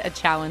and a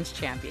challenge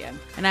champion.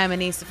 And I'm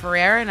Anissa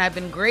Ferreira, and I've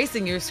been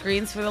gracing your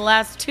screens for the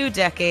last 2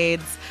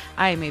 decades.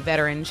 I am a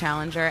veteran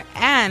challenger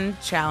and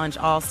challenge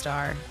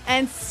all-star.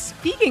 And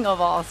speaking of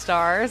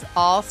all-stars,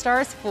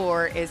 All-Stars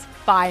 4 is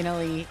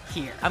finally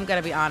here. I'm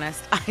going to be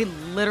honest. I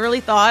literally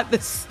thought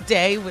this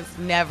day was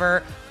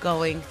never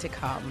going to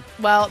come.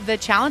 Well, the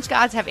challenge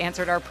gods have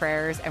answered our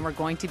prayers, and we're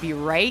going to be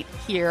right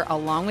here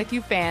along with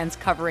you fans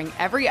covering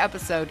every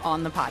episode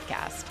on the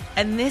podcast.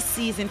 And this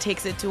season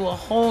takes it to a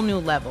whole new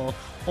level.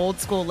 Old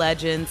school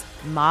legends,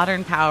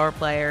 modern power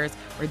players,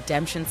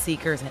 redemption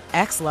seekers, and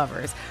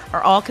ex-lovers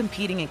are all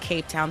competing in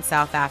Cape Town,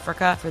 South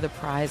Africa for the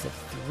prize of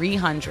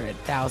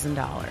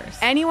 $300,000.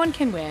 Anyone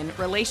can win,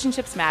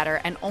 relationships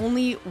matter, and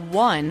only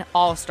one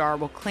All-Star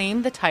will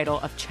claim the title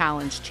of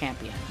Challenge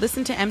Champion.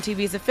 Listen to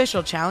MTV's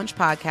official Challenge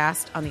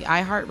podcast on the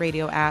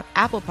iHeartRadio app,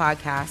 Apple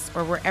Podcasts,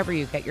 or wherever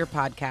you get your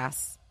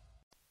podcasts.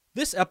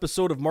 This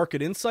episode of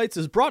Market Insights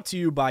is brought to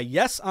you by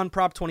Yes on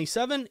Prop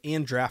 27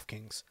 and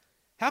DraftKings.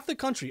 Half the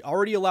country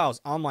already allows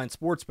online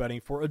sports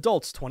betting for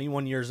adults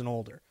 21 years and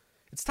older.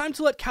 It's time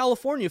to let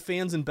California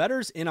fans and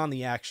bettors in on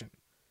the action.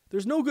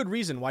 There's no good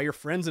reason why your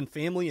friends and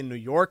family in New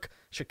York,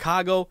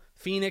 Chicago,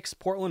 Phoenix,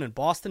 Portland, and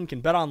Boston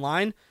can bet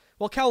online,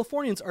 while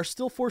Californians are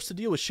still forced to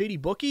deal with shady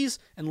bookies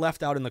and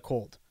left out in the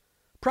cold.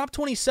 Prop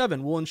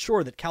 27 will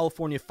ensure that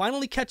California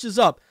finally catches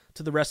up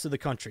to the rest of the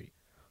country.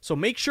 So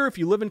make sure if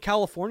you live in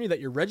California that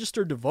you're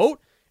registered to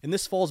vote in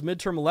this fall's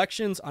midterm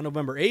elections on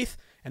November 8th,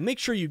 and make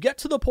sure you get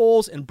to the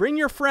polls and bring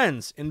your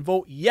friends and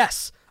vote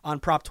yes on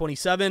Prop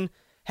 27.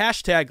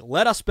 Hashtag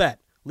let us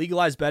bet.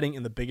 Legalize betting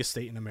in the biggest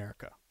state in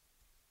America.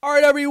 All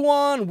right,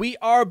 everyone, we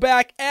are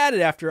back at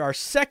it after our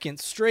second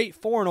straight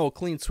 4-0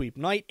 clean sweep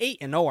night.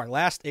 8-0 our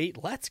last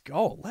 8. Let's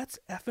go. Let's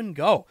effing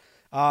go.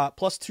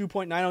 Plus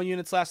 2.90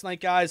 units last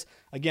night, guys.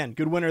 Again,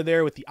 good winner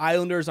there with the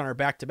Islanders on our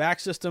back-to-back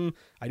system.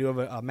 I do have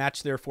a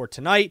match there for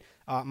tonight.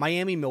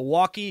 Miami,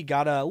 Milwaukee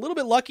got a little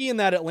bit lucky in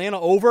that Atlanta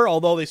over,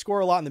 although they score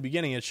a lot in the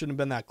beginning. It shouldn't have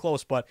been that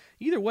close, but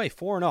either way,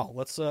 4-0.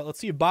 Let's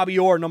see if Bobby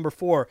Orr, number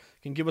 4,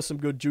 can give us some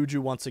good juju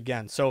once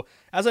again. So,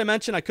 as I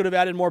mentioned, I could have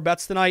added more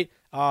bets tonight,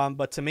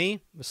 but to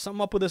me, there's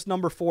something up with this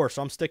number 4,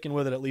 so I'm sticking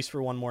with it at least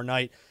for one more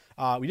night.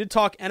 We did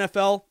talk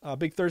NFL,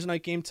 big Thursday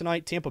night game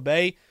tonight, Tampa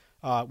Bay.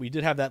 We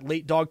did have that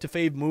late dog to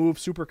fave move,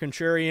 super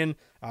contrarian.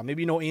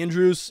 Maybe no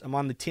Andrews. I'm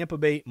on the Tampa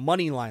Bay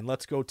money line.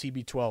 Let's go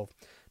TB12.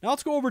 Now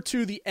let's go over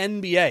to the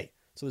NBA.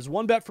 So there's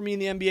one bet for me in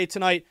the NBA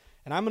tonight,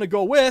 and I'm going to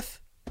go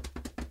with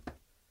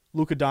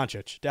Luka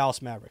Doncic,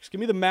 Dallas Mavericks. Give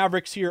me the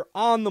Mavericks here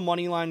on the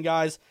money line,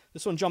 guys.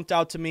 This one jumped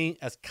out to me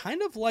as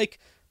kind of like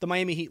the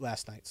Miami Heat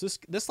last night. So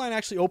this line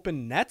actually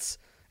opened Nets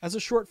as a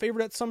short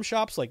favorite at some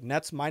shops, like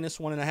Nets minus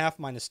 1.5,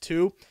 minus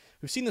 2.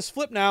 We've seen this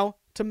flip now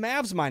to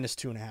Mavs minus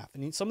 2.5.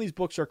 And some of these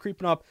books are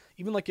creeping up,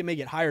 even like it may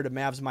get higher to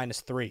Mavs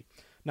minus 3.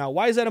 Now,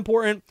 why is that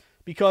important?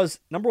 Because,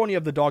 number one, you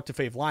have the dog to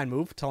fave line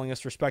move, telling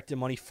us respect and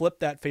money, flip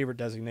that favorite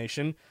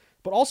designation.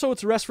 But also,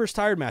 it's a rest versus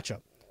tired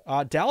matchup.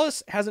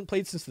 Dallas hasn't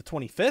played since the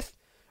 25th,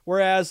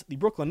 whereas the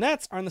Brooklyn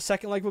Nets are in the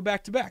second leg of a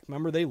back-to-back.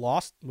 Remember, they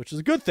lost, which is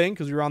a good thing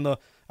because we were on the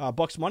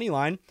Bucs money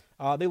line.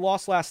 They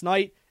lost last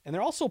night, and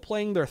they're also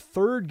playing their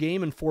third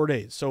game in 4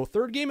 days. So,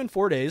 third game in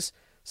 4 days.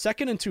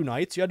 Second in 2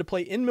 nights. You had to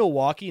play in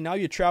Milwaukee. Now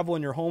you travel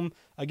in your home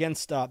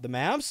against the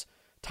Mavs.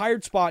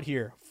 Tired spot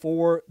here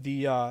for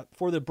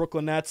the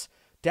Brooklyn Nets.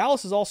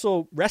 Dallas is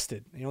also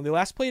rested. They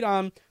last played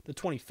on the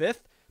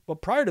 25th,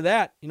 but prior to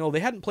that, they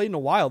hadn't played in a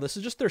while. This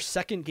is just their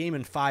second game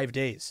in 5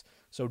 days.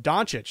 So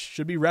Doncic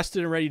should be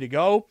rested and ready to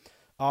go.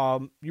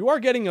 You are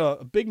getting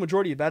a big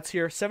majority of bets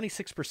here,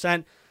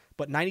 76%,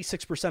 but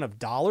 96% of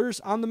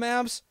dollars on the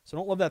Mavs. So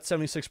don't love that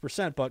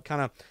 76%, but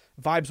kind of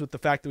vibes with the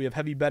fact that we have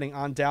heavy betting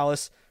on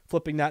Dallas,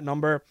 flipping that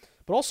number.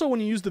 But also when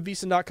you use the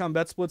VSiN.com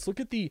bet splits, look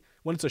at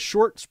when it's a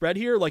short spread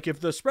here, like if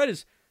the spread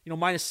is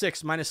minus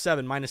 6, minus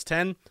 7, minus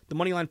 10, the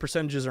money line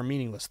percentages are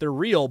meaningless. They're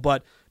real,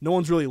 but no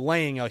one's really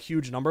laying a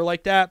huge number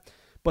like that.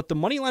 But the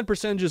money line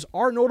percentages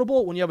are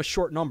notable when you have a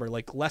short number,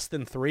 like less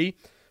than 3.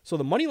 So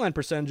the money line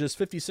percentage is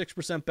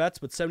 56% bets,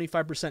 but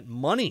 75%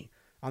 money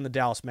on the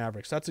Dallas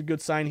Mavericks. That's a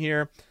good sign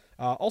here.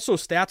 Also,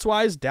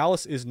 stats-wise,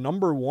 Dallas is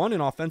number 1 in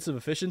offensive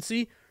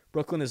efficiency.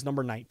 Brooklyn is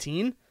number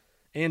 19.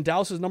 And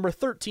Dallas is number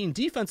 13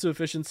 defensive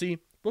efficiency.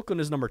 Brooklyn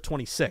is number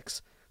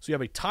 26. So you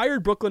have a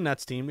tired Brooklyn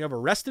Nets team. We have a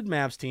rested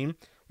Mavs team.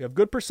 We have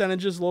good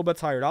percentages, a little bit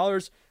higher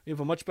dollars. We have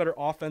a much better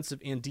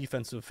offensive and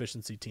defensive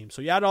efficiency team.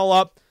 So you add it all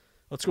up.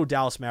 Let's go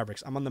Dallas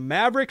Mavericks. I'm on the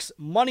Mavericks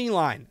money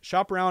line.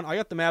 Shop around. I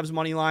got the Mavs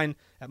money line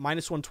at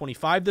minus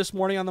 125 this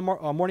morning on the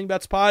Morning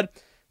Bets pod.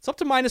 It's up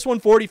to minus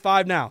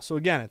 145 now. So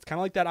again, it's kind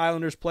of like that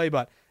Islanders play,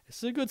 but this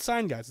is a good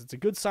sign, guys. It's a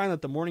good sign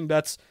that the Morning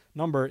Bets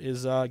number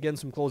is getting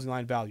some closing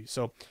line value.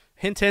 So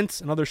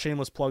hint, another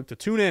shameless plug to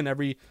tune in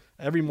every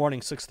morning,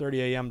 6:30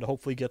 a.m. to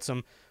hopefully get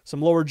some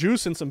lower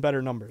juice and some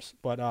better numbers.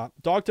 But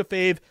dog to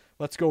fave,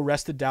 let's go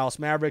rested Dallas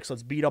Mavericks.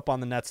 Let's beat up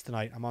on the Nets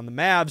tonight. I'm on the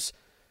Mavs.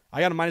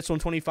 I got a minus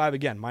 125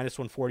 again, minus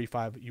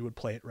 145. You would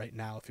play it right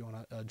now if you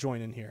want to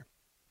join in here.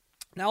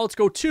 Now let's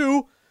go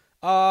to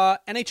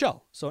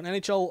NHL. So an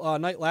NHL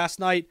night last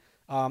night.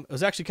 It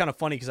was actually kind of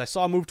funny because I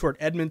saw a move toward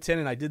Edmonton,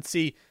 and I did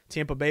see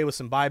Tampa Bay with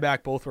some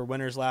buyback. Both were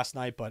winners last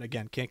night, but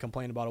again, can't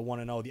complain about a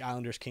 1-0. The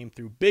Islanders came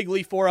through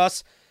bigly for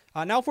us.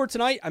 Now for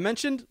tonight, I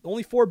mentioned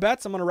only 4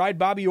 bets. I'm going to ride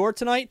Bobby Orr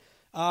tonight,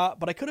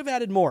 but I could have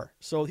added more.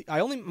 So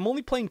I'm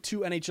only playing 2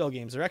 NHL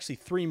games. There are actually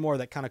 3 more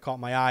that kind of caught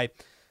my eye.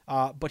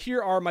 But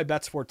here are my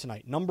bets for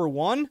tonight. Number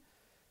 1,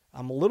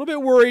 I'm a little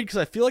bit worried because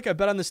I feel like I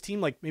bet on this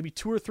team like maybe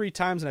 2 or 3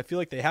 times, and I feel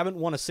like they haven't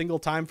won a single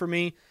time for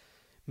me.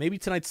 maybe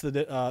tonight's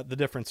the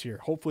difference here.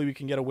 Hopefully we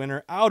can get a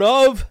winner out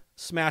of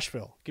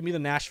Smashville. Give me the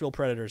Nashville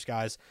Predators,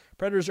 guys.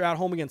 Predators are at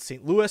home against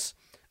St. Louis.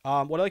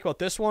 What I like about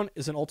this one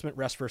is an ultimate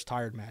rest versus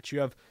tired match.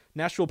 You have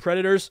Nashville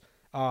Predators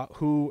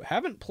who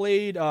haven't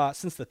played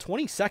since the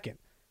 22nd.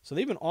 So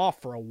they've been off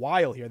for a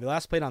while here. They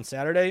last played on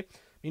Saturday.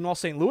 Meanwhile,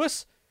 St.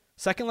 Louis,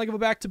 second leg of a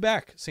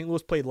back-to-back. St.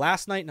 Louis played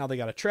last night. Now they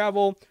got to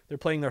travel. They're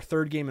playing their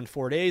third game in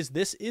 4 days.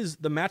 This is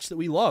the match that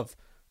we love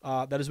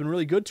that has been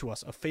really good to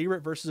us. A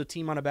favorite versus a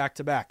team on a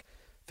back-to-back.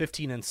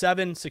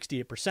 15-7,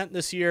 68%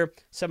 this year,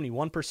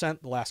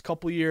 71% the last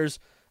couple years.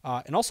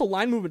 And also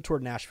line movement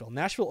toward Nashville.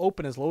 Nashville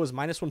open as low as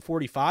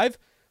 -145.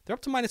 They're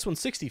up to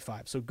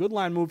 -165. So good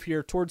line move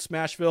here towards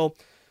Smashville.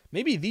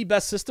 Maybe the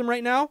best system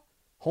right now.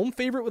 Home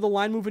favorite with a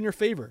line move in your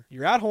favor.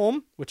 You're at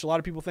home, which a lot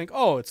of people think,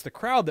 oh, it's the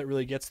crowd that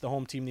really gets the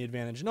home team the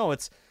advantage. No,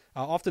 it's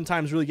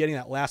oftentimes really getting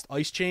that last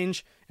ice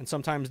change, and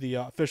sometimes the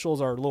officials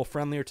are a little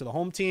friendlier to the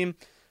home team.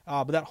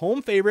 But that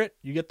home favorite,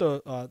 you get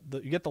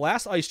the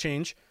last ice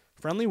change,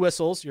 friendly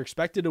whistles, you're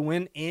expected to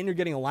win, and you're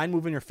getting a line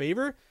move in your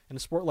favor in a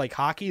sport like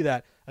hockey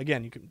that,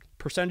 again,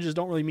 percentages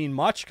don't really mean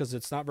much because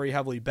it's not very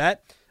heavily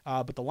bet.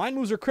 But the line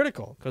moves are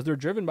critical because they're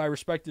driven by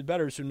respected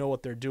bettors who know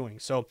what they're doing.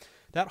 So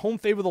that home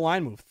favor of the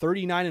line move,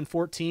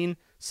 39-14,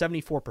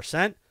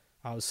 74%.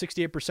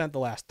 68% the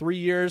last 3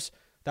 years.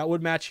 That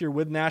would match here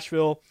with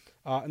Nashville.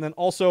 And then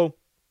also,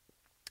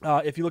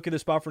 if you look at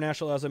this spot for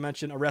Nashville, as I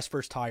mentioned, a rest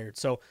versus tired.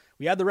 So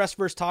we had the rest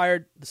versus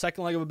tired, the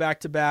second leg of a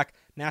back-to-back.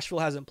 Nashville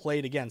hasn't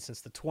played again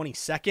since the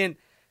 22nd.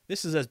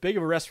 This is as big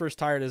of a rest versus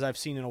tired as I've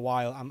seen in a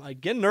while. I'm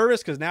getting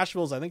nervous because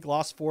Nashville's, I think,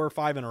 lost 4 or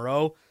 5 in a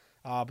row.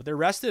 But they're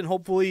rested, and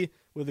hopefully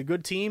with a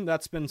good team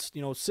that's been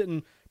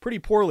sitting pretty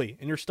poorly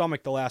in your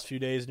stomach the last few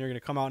days, and you're going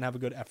to come out and have a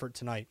good effort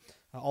tonight.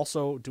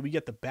 Also, do we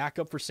get the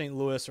backup for St.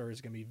 Louis, or is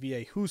it going to be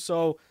V.A.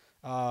 Husso?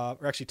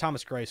 Or actually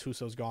Thomas Greiss.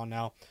 Husso's gone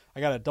now. I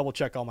got to double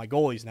check all my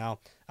goalies now.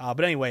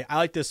 But anyway, I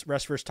like this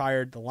rest versus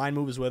tired. The line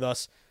move is with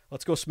us.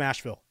 Let's go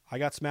Smashville. I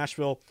got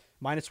Smashville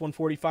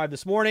 -145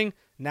 this morning.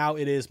 Now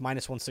it is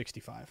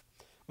 -165.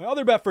 My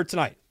other bet for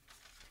tonight.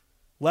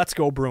 Let's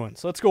go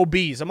Bruins. Let's go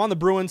Bees. I'm on the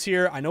Bruins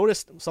here. I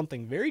noticed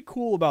something very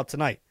cool about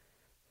tonight.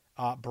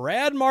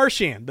 Brad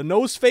Marchand, the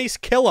nose face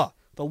killer,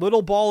 the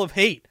little ball of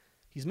hate.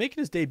 He's making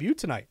his debut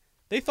tonight.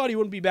 They thought he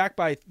wouldn't be back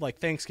by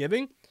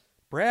Thanksgiving.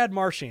 Brad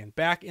Marchand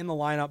back in the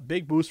lineup.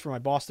 Big boost for my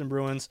Boston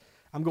Bruins.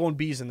 I'm going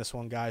Bees in this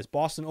one, guys.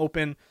 Boston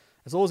open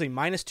as low as a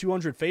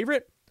 -200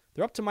 favorite.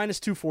 They're up to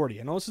 -240.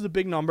 I know this is a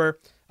big number,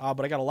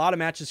 but I got a lot of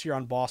matches here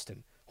on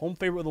Boston. Home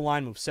favorite with a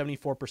line move,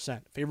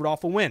 74%. Favorite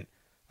off a win,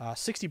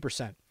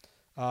 60%.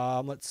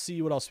 Let's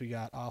see what else we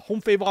got.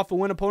 Home fave off a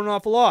win, opponent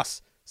off a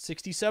loss,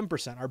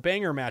 67%. Our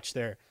banger match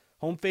there.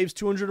 Home faves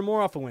 200 or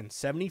more off a win,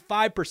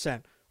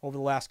 75% over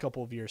the last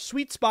couple of years.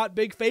 Sweet spot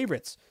big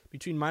favorites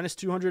between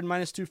 -200 and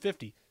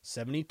 -250,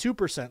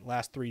 72%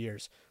 last 3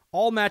 years.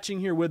 All matching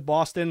here with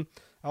Boston.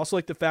 I also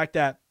like the fact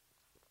that,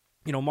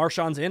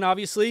 Marchand's in,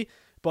 obviously,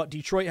 but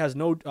Detroit has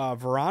no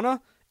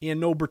Verana and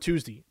no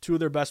Bertuzzi. Two of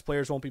their best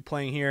players won't be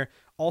playing here.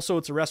 Also,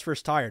 it's a rest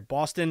versus tired.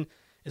 Boston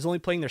is only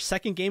playing their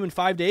second game in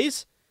 5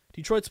 days.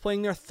 Detroit's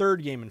playing their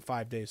third game in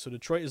 5 days. So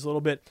Detroit is a little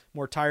bit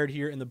more tired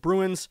here. And the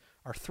Bruins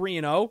are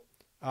 3-0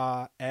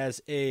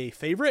 as a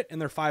favorite,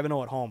 and they're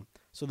 5-0 at home.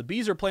 So the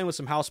Bees are playing with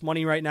some house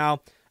money right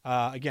now.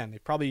 Again, they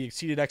probably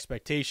exceeded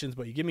expectations,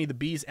 but you give me the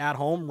Bees at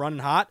home running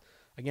hot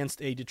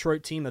against a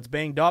Detroit team that's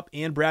banged up,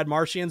 and Brad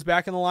Marchand's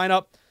back in the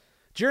lineup.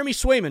 Jeremy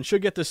Swayman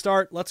should get the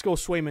start. Let's go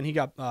Swayman. He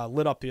got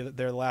lit up there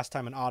the last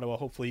time in Ottawa.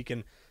 Hopefully he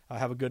can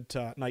have a good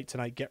night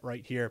tonight, get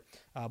right here.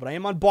 But I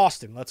am on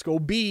Boston. Let's go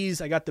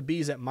Bees. I got the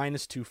Bees at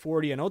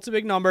 -240. I know it's a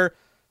big number.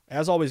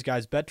 As always,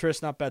 guys, bet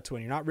Tris, not bet to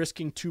win. You're not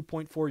risking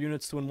 2.4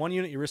 units to win 1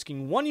 unit. You're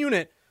risking 1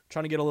 unit,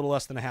 trying to get a little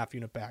less than a half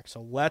unit back.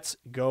 So let's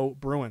go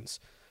Bruins.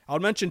 I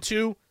would mention,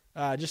 too,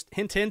 just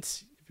hint,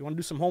 if you want to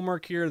do some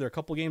homework here, there are a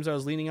couple games I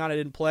was leaning on I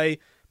didn't play,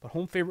 but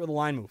home favorite with a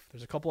line move.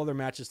 There's a couple other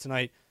matches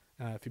tonight.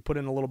 If you put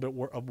in a little bit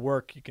of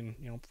work, you can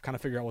kind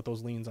of figure out what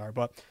those leans are.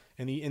 But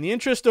in the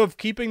interest of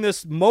keeping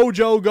this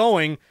mojo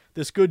going,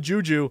 this good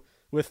juju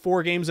with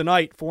 4 games a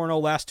night,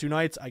 4-0 last 2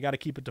 nights, I got to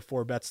keep it to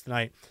 4 bets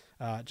tonight,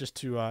 just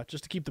to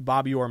keep the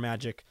Bobby Orr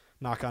magic,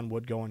 knock on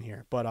wood, going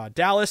here. But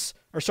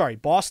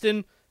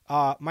Boston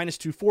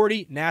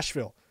 -240,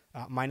 Nashville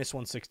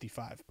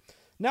 -165.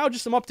 Now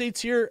just some updates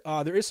here.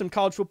 There is some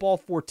college football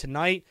for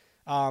tonight.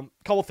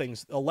 Couple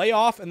things: a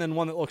layoff, and then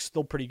one that looks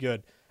still pretty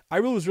good. I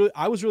was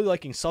really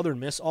liking Southern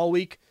Miss all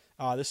week.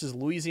 This is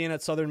Louisiana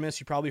at Southern Miss.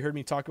 You probably heard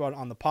me talk about it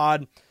on the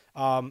pod.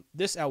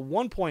 This at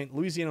one point,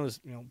 Louisiana was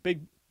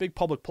big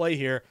public play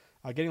here,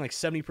 getting like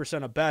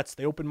 70% of bets.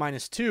 They opened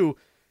 -2.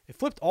 It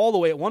flipped all the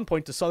way at one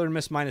point to Southern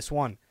Miss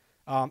 -1.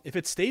 If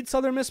it stayed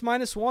Southern Miss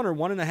 -1 or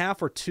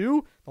 1.5 or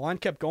 2, the line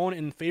kept going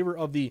in favor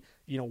of the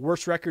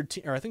worst record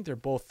team. Or I think they're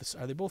both.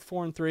 Are they both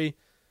 4-3?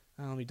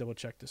 Let me double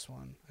check this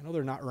one. I know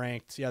they're not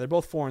ranked. Yeah, they're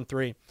both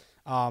 4-3.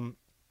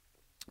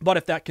 But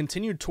if that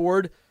continued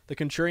toward the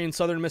contrarian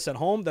Southern Miss at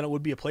home, then it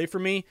would be a play for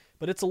me.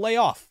 But it's a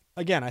layoff.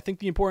 Again, I think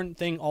the important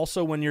thing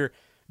also when you're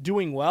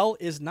doing well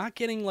is not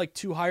getting like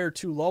too high or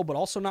too low, but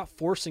also not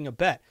forcing a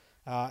bet.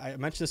 I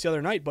mentioned this the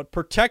other night, but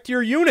protect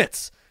your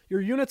units.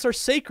 Your units are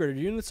sacred.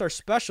 Your units are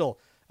special.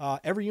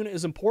 Every unit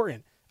is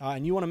important,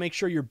 and you want to make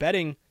sure you're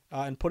betting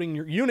and putting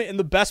your unit in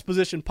the best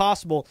position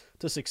possible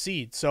to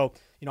succeed. So,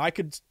 I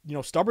could,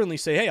 stubbornly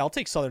say, hey, I'll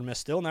take Southern Miss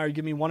still. Now you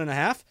give me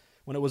 1.5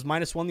 when it was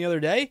 -1 the other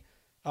day.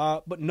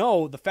 But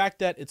no, the fact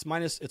that it's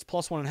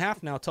plus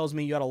 1.5 now tells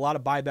me you had a lot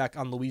of buyback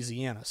on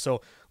Louisiana.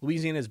 So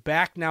Louisiana is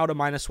back now to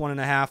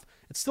 -1.5.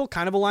 It's still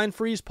kind of a line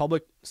freeze,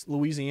 public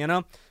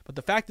Louisiana. But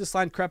the fact this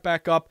line crept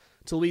back up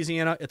to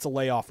Louisiana, it's a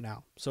layoff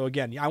now. So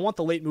again, I want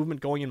the late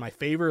movement going in my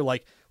favor.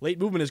 Like, late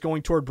movement is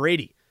going toward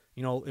Brady.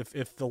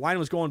 If the line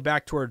was going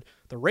back toward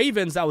the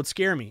Ravens, that would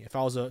scare me if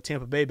I was a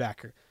Tampa Bay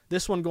backer.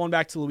 This one going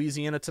back to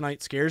Louisiana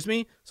tonight scares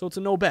me, so it's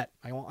a no bet.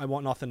 I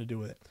want nothing to do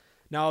with it.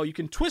 Now, you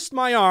can twist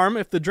my arm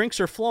if the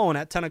drinks are flowing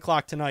at 10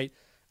 o'clock tonight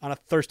on a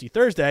Thirsty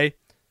Thursday.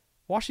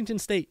 Washington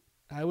State.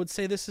 I would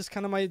say this is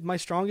kind of my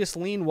strongest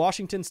lean.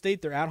 Washington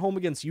State, they're at home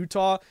against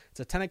Utah. It's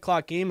a 10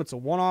 o'clock game. It's a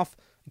one-off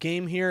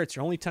game here. It's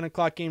your only 10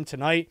 o'clock game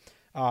tonight.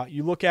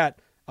 You look at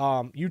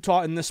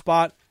Utah in this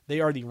spot.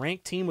 They are the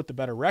ranked team with the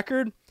better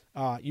record.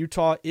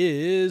 Utah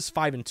is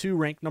 5-2,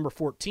 ranked number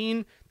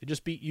 14. They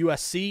just beat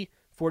USC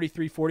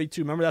 43-42.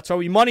 Remember, that's why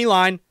we money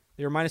line.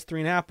 They were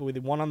 -3.5, but they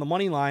won on the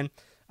money line.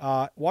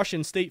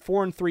 Washington State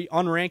 4-3,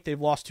 unranked. They've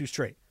lost 2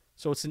 straight.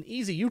 So it's an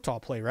easy Utah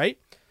play, right?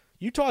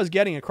 Utah is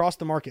getting across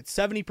the market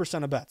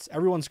 70% of bets.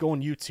 Everyone's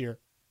going Utes here.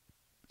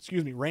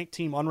 Ranked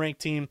team, unranked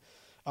team.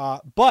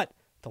 But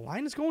the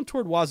line is going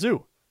toward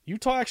Wazoo.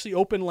 Utah actually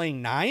opened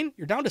laying 9.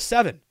 You're down to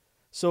 7.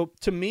 So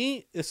to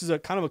me, this is a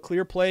kind of a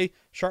clear play.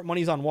 Sharp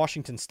money's on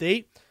Washington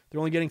State. They're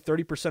only getting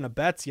 30% of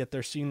bets, yet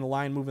they're seeing the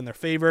line move in their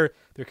favor.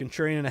 They're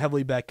contrarian in a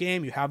heavily bet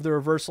game. You have the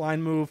reverse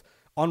line move,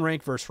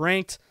 unranked versus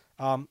ranked.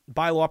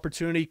 Buy low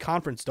opportunity,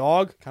 conference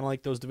dog, kind of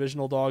like those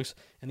divisional dogs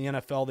in the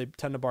NFL. They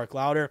tend to bark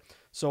louder.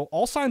 So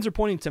all signs are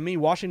pointing to me,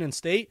 Washington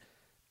State.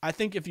 I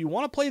think if you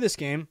want to play this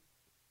game,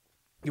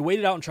 you wait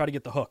it out and try to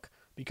get the hook,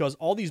 because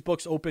all these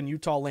books open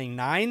Utah laying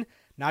 9.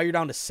 Now you're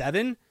down to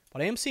 7.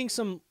 But I am seeing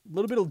some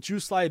little bit of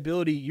juice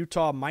liability,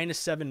 Utah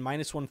 -7,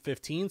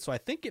 -115. So I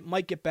think it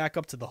might get back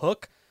up to the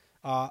hook.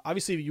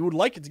 Obviously, you would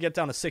like it to get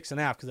down to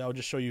 6.5, because that would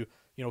just show you,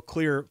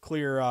 clear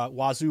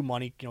Wazoo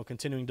money,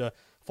 continuing to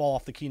fall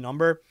off the key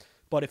number.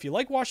 But if you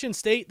like Washington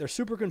State, they're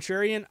super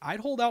contrarian.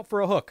 I'd hold out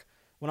for a hook.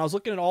 When I was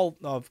looking at all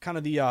of kind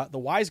of the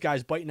wise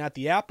guys biting at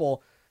the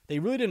apple, they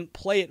really didn't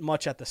play it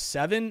much at the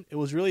 7. It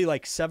was really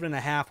like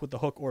 7.5 with the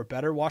hook or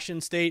better, Washington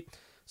State.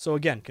 So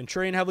again,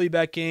 contrarian heavily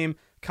bet game,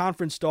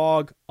 conference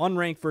dog,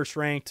 unranked versus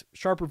ranked,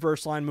 sharp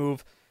reverse line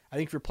move. I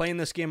think if you're playing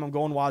this game, I'm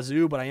going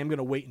Wazoo, but I am going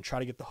to wait and try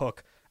to get the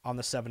hook on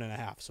the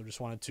 7.5. So just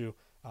wanted to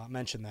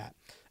mention that.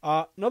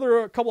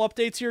 Another couple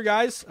updates here,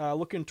 guys.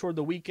 Looking toward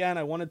the weekend,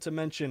 I wanted to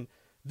mention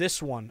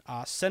this one,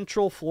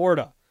 Central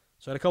Florida.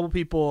 So I had a couple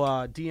people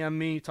DM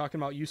me talking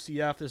about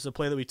UCF. This is a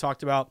play that we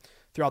talked about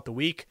throughout the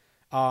week.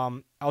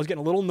 I was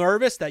getting a little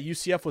nervous that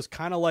UCF was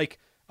kind of like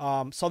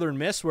Southern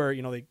Miss, where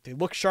they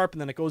look sharp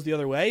and then it goes the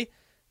other way.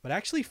 But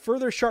actually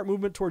further sharp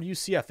movement toward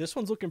UCF. This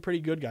one's looking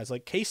pretty good, guys.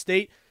 Like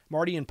K-State,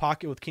 Marty in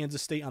pocket with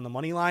Kansas State on the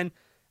money line.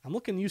 I'm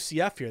looking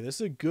UCF here. This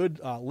is a good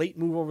late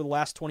move over the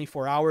last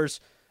 24 hours.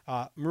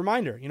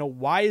 Reminder,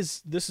 why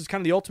is this is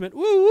kind of the ultimate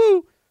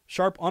woo-woo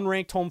sharp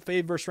unranked home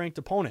fave versus ranked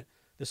opponent.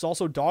 This is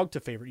also dog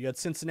to favorite. You had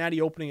Cincinnati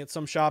opening at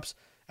some shops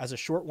as a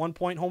short 1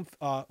 point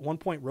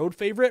road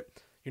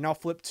favorite. You're now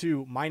flipped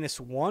to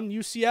 -1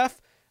 UCF.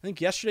 I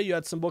think yesterday you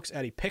had some books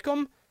at a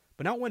pick'em,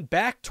 but now it went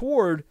back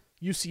toward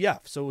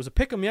UCF. So it was a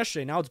pick'em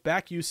yesterday. Now it's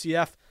back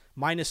UCF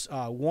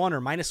 -1 or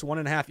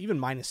 -1.5, even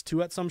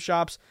 -2 at some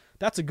shops.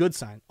 That's a good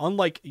sign.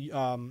 Unlike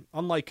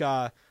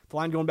the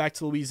line going back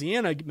to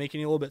Louisiana,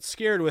 making you a little bit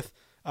scared with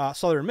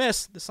Southern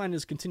Miss, this line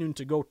is continuing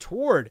to go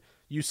toward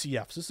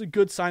UCF. So this is a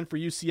good sign for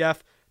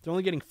UCF. They're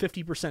only getting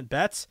 50%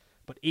 bets,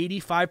 but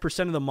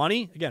 85% of the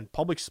money, again,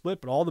 public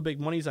split, but all the big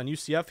money's on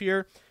UCF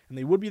here, and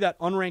they would be that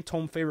unranked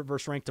home favorite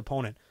versus ranked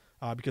opponent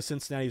because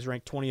Cincinnati is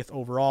ranked 20th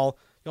overall.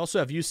 You also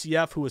have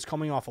UCF, who is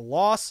coming off a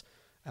loss,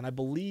 and I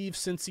believe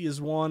Cincy has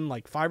won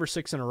like 5 or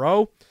 6 in a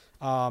row.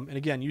 And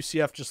again,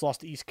 UCF just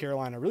lost to East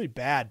Carolina. Really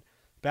bad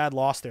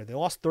loss there. They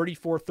lost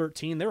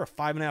 34-13. They were a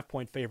 5.5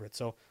 point favorite.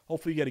 So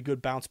hopefully you get a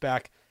good bounce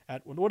back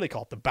at, what do they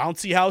call it? The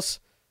bouncy house.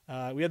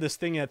 We had this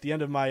thing at the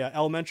end of my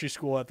elementary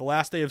school. At the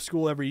last day of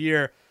school every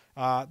year,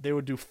 they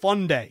would do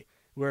fun day,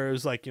 where it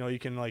was like, you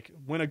can like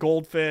win a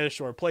goldfish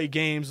or play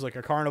games like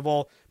a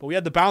carnival. But we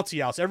had the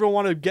bouncy house. Everyone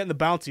wanted to get in the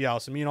bouncy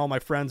house. And me and all my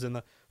friends in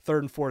the 3rd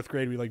and 4th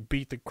grade, we like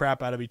beat the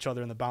crap out of each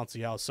other in the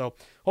bouncy house. So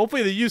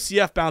hopefully the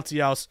UCF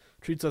bouncy house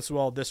treats us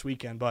well this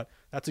weekend. But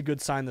that's a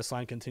good sign. This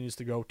line continues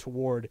to go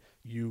toward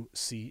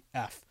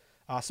UCF.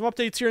 Some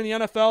updates here in the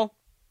NFL.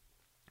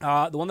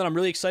 The one that I'm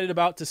really excited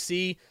about to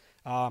see,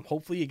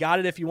 hopefully you got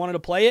it if you wanted to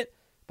play it,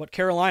 but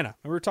Carolina.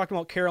 Remember we were talking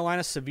about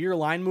Carolina's severe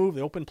line move.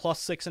 They opened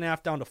plus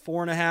 6.5 down to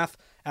 4.5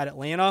 at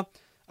Atlanta.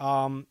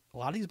 A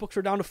lot of these books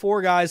are down to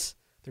 4, guys.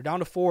 They're down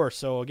to 4.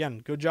 So again,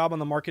 good job on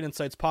the Market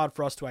Insights pod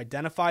for us to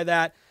identify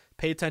that.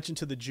 Pay attention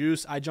to the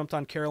juice. I jumped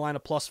on Carolina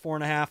plus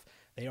 4.5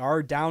 They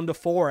are down to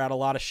 4 at a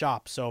lot of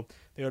shops. So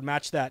they would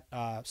match that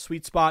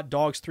sweet spot,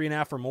 dogs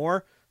 3.5 or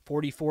more,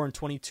 44 and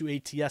 22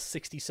 ATS,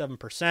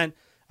 67%.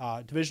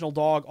 Divisional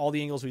dog, all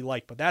the angles we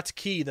like. But that's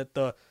key, that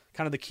the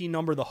kind of the key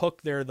number, the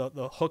hook there,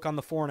 the hook on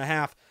the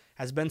 4.5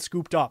 has been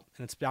scooped up,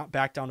 and it's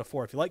back down to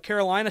 4. If you like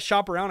Carolina,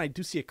 shop around. I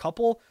do see a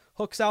couple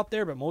hooks out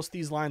there, but most of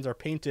these lines are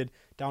painted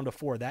down to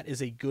 4. That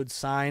is a good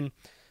sign.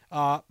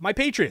 My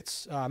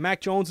Patriots,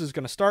 Mac Jones is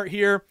going to start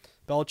here.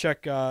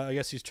 Belichick, I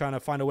guess he's trying to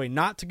find a way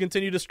not to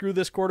continue to screw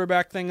this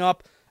quarterback thing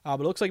up, but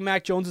it looks like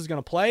Mac Jones is going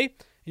to play.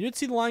 You did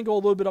see the line go a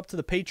little bit up to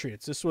the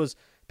Patriots. This was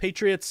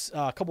Patriots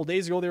a couple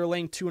days ago. They were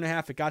laying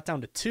 2.5. It got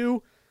down to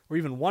 2, or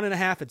even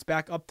 1.5. It's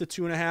back up to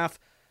 2.5.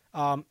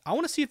 I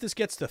want to see if this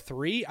gets to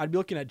 3. I'd be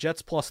looking at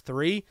Jets plus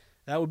 3.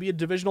 That would be a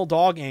divisional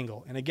dog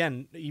angle. And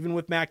again, even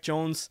with Mac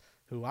Jones,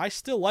 who I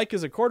still like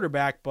as a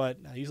quarterback, but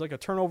he's like a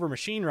turnover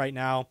machine right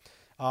now,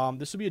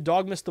 this would be a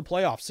dog miss the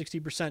playoffs.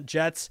 60%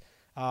 Jets.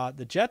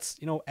 The Jets,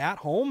 at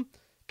home,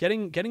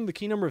 getting the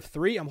key number of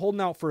 3. I'm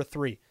holding out for a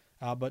 3.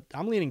 But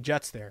I'm leaning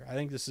Jets there. I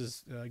think this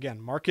is,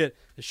 again, market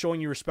is showing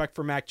you respect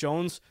for Mac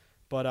Jones,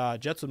 but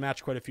Jets would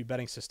match quite a few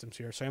betting systems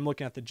here. So I'm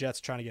looking at the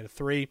Jets trying to get a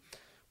 3.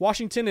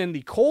 Washington and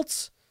the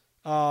Colts.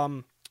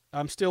 I'm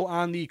still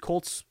on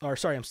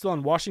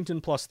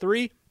Washington plus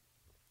 3.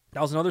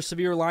 That was another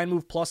severe line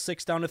move, plus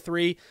 6 down to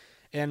 3.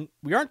 And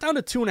we aren't down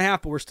to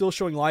 2.5, but we're still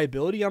showing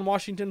liability on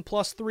Washington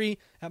plus 3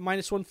 at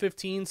minus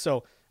 115.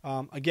 So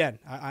again,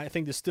 I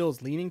think this still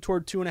is leaning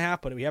toward 2.5,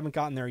 but we haven't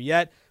gotten there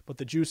yet. But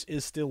the juice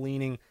is still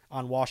leaning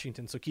on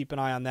Washington. So keep an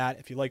eye on that.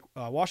 If you like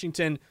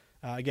Washington,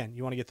 again,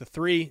 you want to get the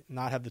 3,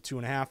 not have the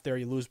 2.5 there.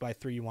 You lose by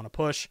 3, you want to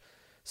push.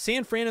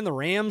 San Fran and the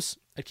Rams,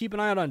 I keep an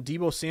eye out on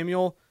Deebo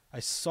Samuel. I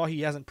saw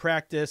he hasn't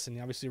practiced, and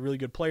obviously a really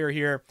good player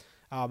here.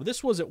 But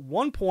this was at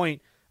one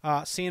point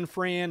San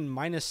Fran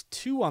minus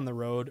 2 on the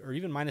road, or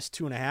even minus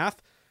 2.5.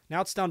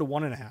 Now it's down to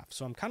 1.5.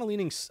 So I'm kind of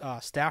leaning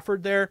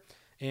Stafford there.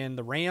 And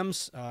the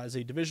Rams as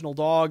a divisional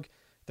dog,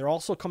 they're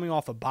also coming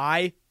off a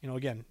bye.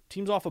 Again,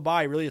 teams off a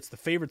bye, really it's the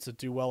favorites that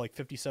do well, like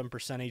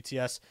 57%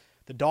 ATS.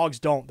 The dogs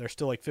don't. They're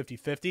still like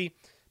 50-50.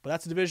 But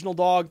that's a divisional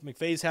dog.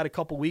 McVay's had a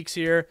couple weeks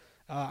here.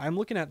 I'm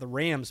looking at the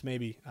Rams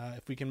maybe,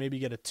 if we can maybe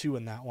get a 2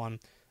 in that one.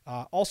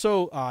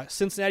 Also,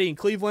 Cincinnati and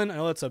Cleveland. I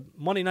know that's a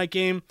Monday night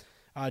game.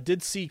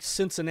 Did see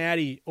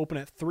Cincinnati open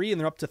at 3, and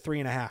they're up to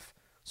 3.5.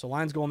 So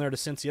line's going there to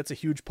Cincy. That's a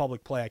huge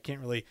public play. I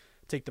can't really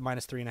take the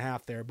minus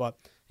 3.5 there, but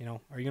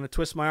are you going to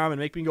twist my arm and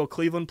make me go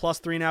Cleveland plus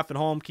 3.5 at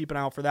home? Keep an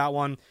eye out for that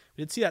one.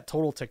 We did see that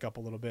total tick up a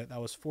little bit. That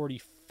was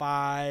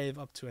 45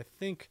 up to, I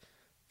think,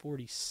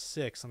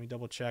 46. Let me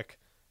double check.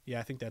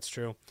 Yeah, I think that's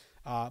true.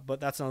 But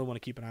that's another one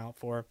to keep an eye out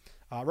for.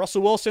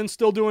 Russell Wilson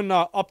still doing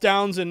up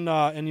downs and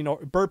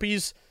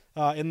burpees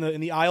in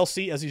the aisle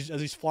seat as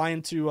he's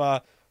flying to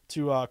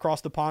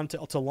across the pond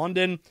to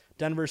London.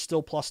 Denver's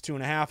still plus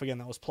 2.5. Again,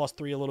 that was plus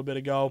 3 a little bit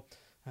ago.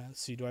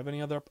 Let's see. Do I have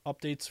any other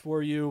updates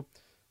for you?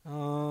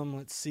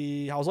 Let's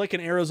see. I was like in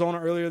Arizona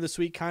earlier this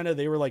week, kind of.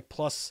 They were like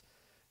plus,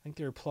 I think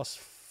they were plus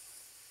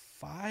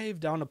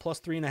 5 down to plus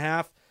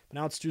 3.5. But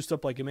now it's juiced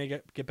up, like it may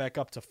get back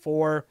up to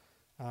 4.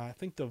 I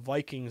think the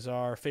Vikings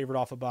are favored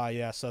off a bye.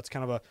 Yeah, so that's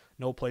kind of a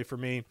no play for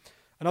me.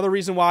 Another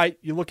reason why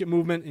you look at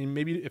movement, and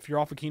maybe if you're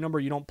off a key number,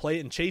 you don't play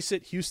it and chase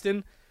it.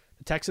 Houston,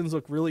 the Texans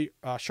look really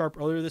sharp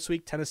earlier this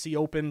week. Tennessee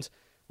opened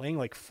laying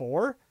like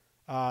 4.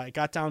 It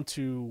got down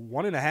to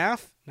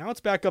 1.5. Now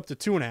it's back up to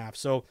 2.5.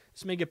 So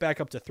this may get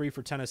back up to 3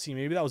 for Tennessee.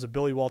 Maybe that was a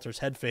Billy Walters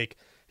head fake.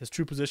 His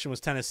true position was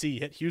Tennessee. He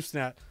hit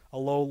Houston at a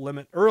low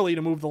limit early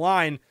to move the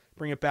line,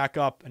 bring it back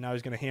up, and now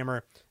he's going to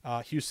hammer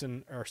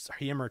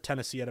hammer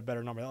Tennessee at a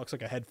better number. That looks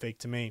like a head fake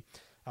to me.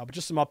 But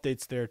just some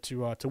updates there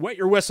to wet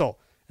your whistle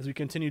as we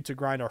continue to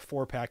grind our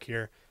 4-pack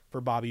here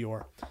for Bobby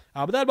Orr.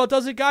 But that about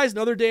does it, guys.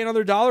 Another day,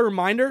 another dollar.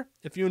 Reminder,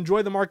 if you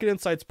enjoy the Market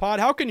Insights pod,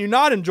 how can you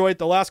not enjoy it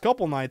the last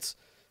couple nights?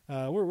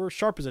 We're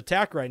sharp as a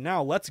tack right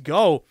now. Let's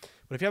go.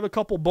 But if you have a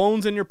couple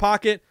bones in your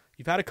pocket,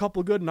 you've had a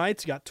couple good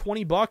nights, you got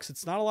 $20,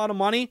 it's not a lot of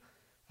money,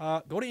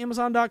 go to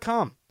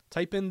Amazon.com.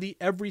 Type in the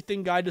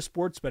Everything Guide to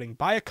Sports Betting.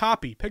 Buy a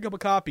copy. Pick up a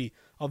copy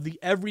of the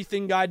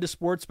Everything Guide to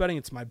Sports Betting.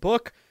 It's my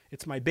book.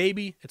 It's my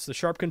baby. It's the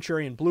Sharp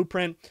Contrarian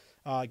Blueprint.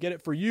 Get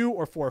it for you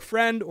or for a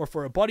friend or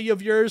for a buddy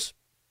of yours.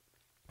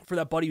 For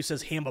that buddy who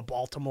says, Hamba,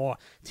 Baltimore,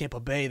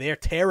 Tampa Bay, they're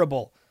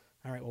terrible.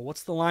 All right, well,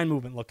 what's the line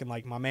movement looking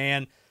like, my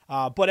man?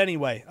 But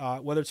anyway,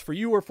 whether it's for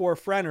you or for a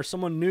friend or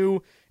someone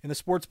new in the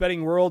sports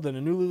betting world in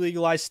a newly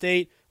legalized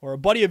state or a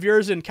buddy of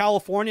yours in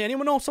California,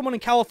 anyone know someone in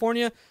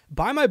California,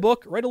 buy my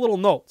book, write a little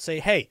note. Say,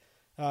 hey,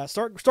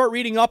 start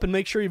reading up and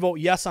make sure you vote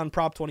yes on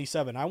Prop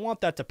 27. I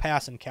want that to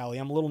pass in Cali.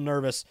 I'm a little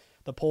nervous.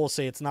 The polls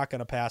say it's not going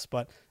to pass,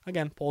 but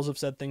again, polls have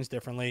said things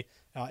differently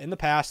in the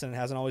past, and it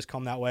hasn't always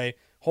come that way.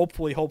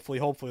 Hopefully,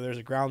 there's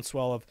a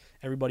groundswell of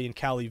everybody in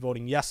Cali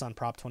voting yes on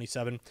Prop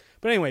 27.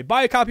 But anyway,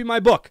 buy a copy of my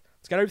book.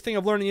 It's got everything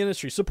I've learned in the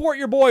industry. Support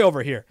your boy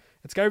over here.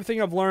 It's got everything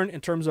I've learned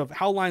in terms of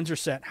how lines are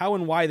set, how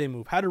and why they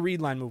move, how to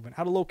read line movement,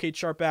 how to locate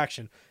sharp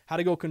action, how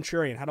to go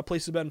contrarian, how to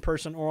place a bet in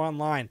person or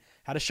online,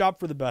 how to shop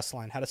for the best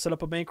line, how to set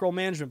up a bankroll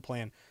management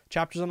plan,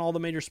 chapters on all the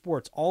major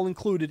sports, all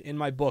included in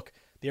my book,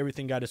 the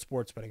Everything Guide to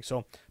Sports Betting.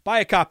 So buy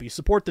a copy,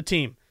 support the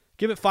team,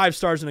 give it 5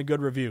 stars and a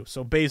good review,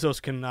 so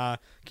Bezos can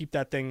keep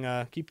that thing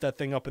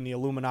up in the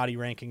Illuminati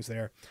rankings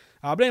there.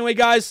 But anyway,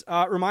 guys,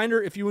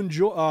 reminder, if you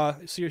enjoy,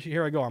 see,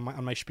 here I go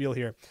on my spiel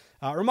here.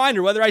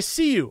 Reminder, whether I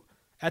see you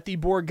at the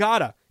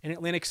Borgata in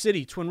Atlantic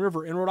City, Twin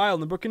River in Rhode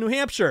Island, the Brook in New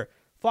Hampshire,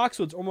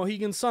 Foxwoods or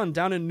Mohegan Sun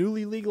down in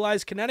newly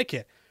legalized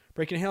Connecticut,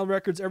 breaking handle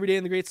records every day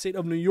in the great state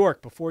of New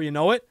York. Before you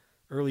know it,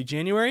 early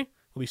January,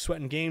 we'll be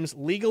sweating games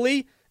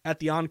legally at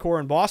the Encore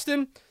in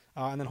Boston,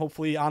 and then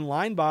hopefully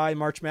online by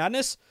March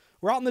Madness.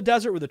 We're out in the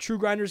desert where the true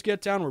grinders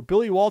get down, where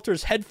Billy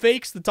Walters head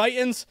fakes the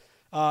Titans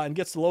and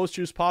gets the lowest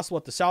juice possible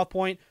at the South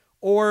Point,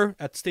 or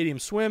at Stadium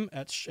Swim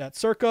at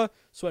Circa.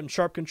 Sweat and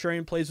Sharp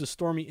Contrarian plays with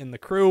Stormy in the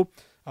crew.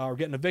 We're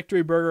getting a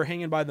Victory Burger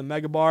hanging by the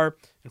Mega Bar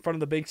in front of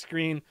the big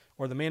screen,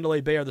 or the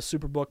Mandalay Bay or the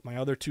Superbook, my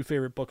other 2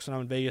 favorite books when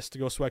I'm in Vegas to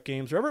go sweat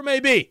games, wherever it may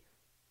be.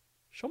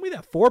 Show me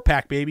that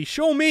 4-pack, baby.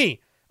 Show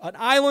me an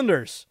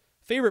Islanders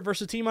favorite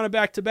versus team on a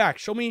back-to-back.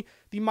 Show me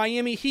the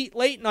Miami Heat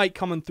late night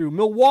coming through.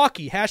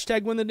 Milwaukee,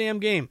 #win the damn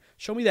game.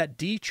 Show me that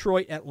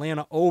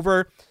Detroit-Atlanta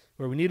over,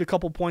 where we need a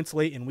couple points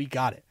late, and we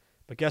got it.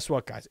 But guess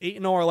what, guys?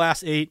 8-0 our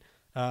last 8.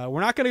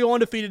 We're not going to go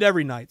undefeated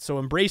every night, so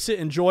embrace it,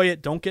 enjoy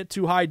it. Don't get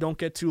too high, don't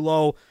get too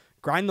low.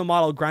 Grind the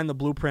model, grind the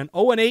blueprint.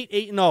 0-8,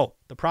 8-0.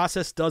 The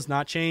process does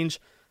not change,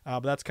 but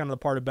that's kind of the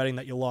part of betting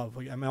that you love.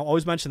 I mean, I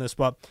always mention this,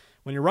 but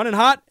when you're running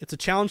hot, it's a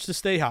challenge to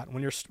stay hot.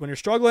 When you're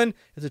struggling,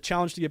 it's a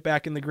challenge to get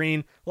back in the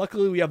green.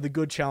 Luckily, we have the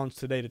good challenge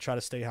today to try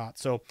to stay hot.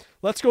 So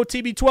let's go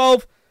TB12.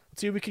 Let's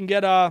see if we can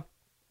get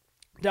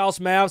Dallas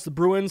Mavs, the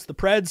Bruins, the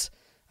Preds.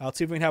 Let's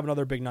see if we can have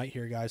another big night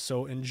here, guys.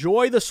 So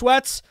enjoy the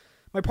sweats.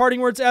 My parting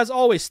words, as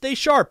always, stay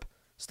sharp,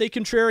 stay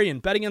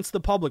contrarian, bet against the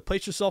public,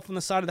 place yourself on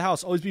the side of the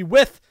house. Always be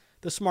with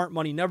the smart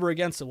money, never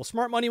against it. Will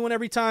smart money win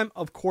every time?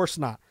 Of course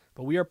not.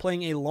 But we are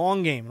playing a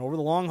long game, and over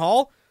the long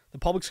haul, the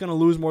public's going to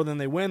lose more than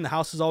they win. The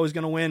house is always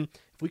going to win.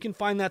 If we can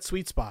find that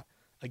sweet spot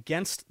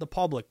against the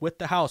public, with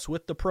the house,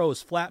 with the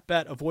pros, flat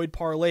bet, avoid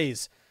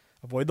parlays,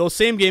 avoid those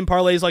same game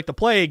parlays like the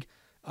plague,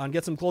 and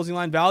get some closing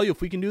line value.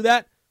 If we can do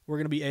that, we're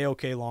going to be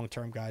A-OK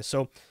long-term, guys.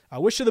 So I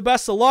wish you the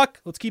best of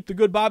luck. Let's keep the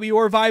good Bobby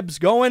Orr vibes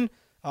going.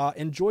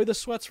 Enjoy the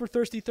sweats for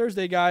Thirsty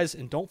Thursday, guys,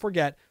 and don't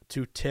forget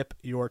to tip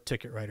your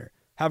ticket writer.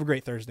 Have a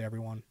great Thursday,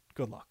 everyone.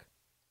 Good luck.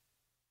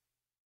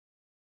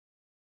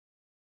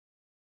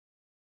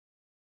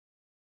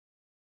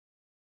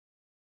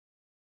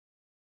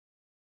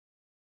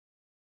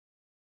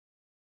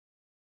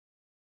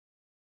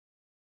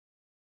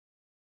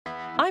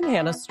 I'm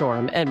Hannah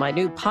Storm, and my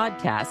new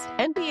podcast,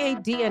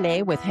 NBA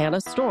DNA with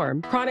Hannah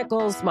Storm,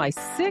 chronicles my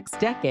 6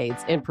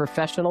 decades in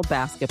professional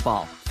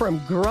basketball.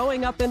 From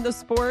growing up in the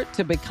sport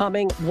to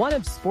becoming one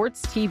of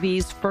sports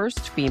TV's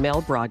first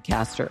female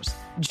broadcasters.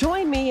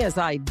 Join me as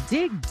I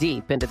dig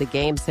deep into the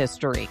game's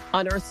history,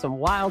 unearth some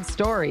wild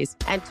stories,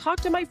 and talk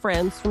to my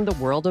friends from the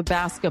world of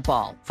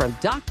basketball, from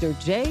Dr.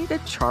 J to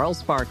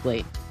Charles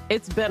Barkley.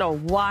 It's been a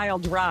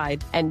wild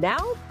ride, and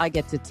now I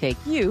get to take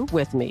you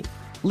with me.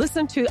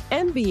 Listen to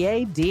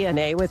NBA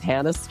DNA with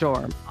Hannah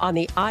Storm on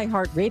the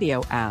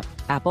iHeartRadio app,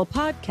 Apple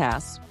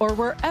Podcasts, or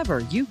wherever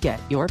you get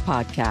your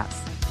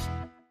podcasts.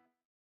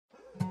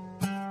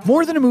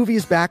 More Than a Movie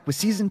is back with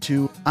Season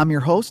 2. I'm your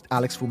host,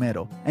 Alex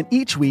Fumero, and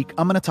each week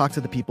I'm going to talk to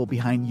the people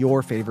behind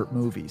your favorite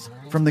movies.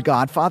 From The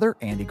Godfather,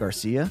 Andy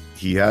Garcia.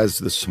 He has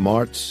the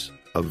smarts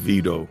of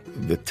Vito,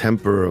 the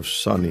temper of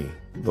Sonny,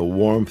 the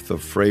warmth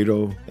of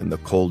Fredo, and the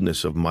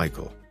coldness of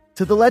Michael.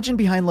 To the legend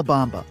behind La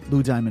Bamba,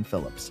 Lou Diamond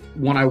Phillips.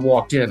 When I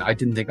walked in, I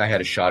didn't think I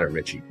had a shot at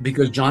Richie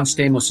because John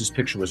Stamos'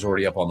 picture was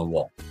already up on the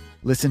wall.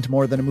 Listen to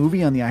More Than a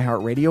Movie on the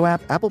iHeartRadio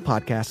app, Apple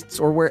Podcasts,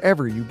 or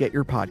wherever you get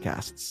your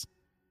podcasts.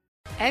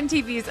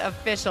 MTV's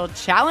official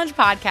Challenge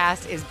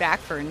podcast is back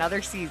for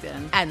another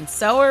season. And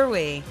so are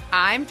we.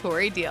 I'm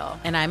Tori Deal.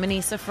 And I'm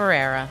Anissa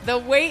Ferreira. The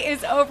wait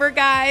is over,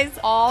 guys.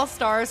 All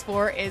Stars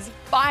 4 is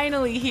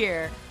finally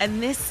here.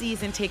 And this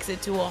season takes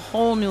it to a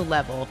whole new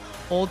level.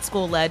 Old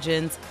school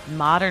legends,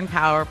 modern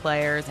power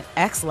players, and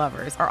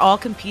ex-lovers are all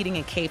competing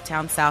in Cape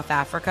Town, South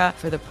Africa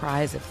for the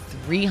prize of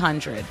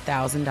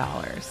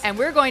 $300,000. And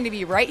we're going to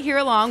be right here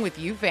along with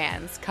you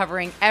fans,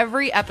 covering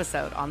every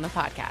episode on the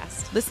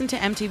podcast. Listen to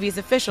MTV's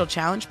official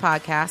Challenge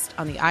podcast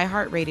on the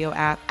iHeartRadio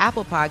app,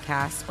 Apple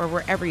Podcasts, or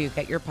wherever you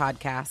get your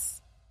podcasts.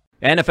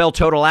 NFL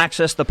Total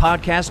Access, the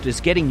podcast,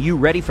 is getting you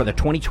ready for the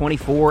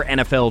 2024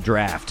 NFL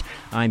Draft.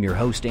 I'm your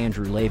host,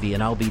 Andrew Levy,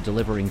 and I'll be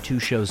delivering 2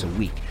 shows a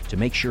week to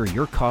make sure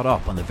you're caught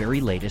up on the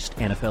very latest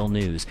NFL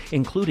news,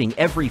 including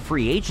every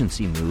free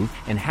agency move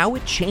and how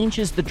it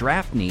changes the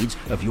draft needs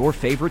of your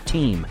favorite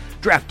team.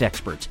 Draft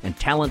experts and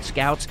talent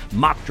scouts,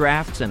 mock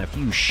drafts, and a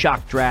few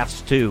shock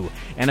drafts, too.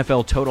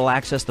 NFL Total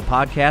Access, the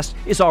podcast,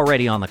 is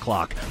already on the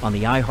clock on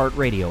the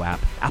iHeartRadio app,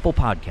 Apple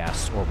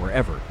Podcasts, or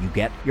wherever you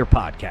get your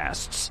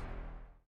podcasts.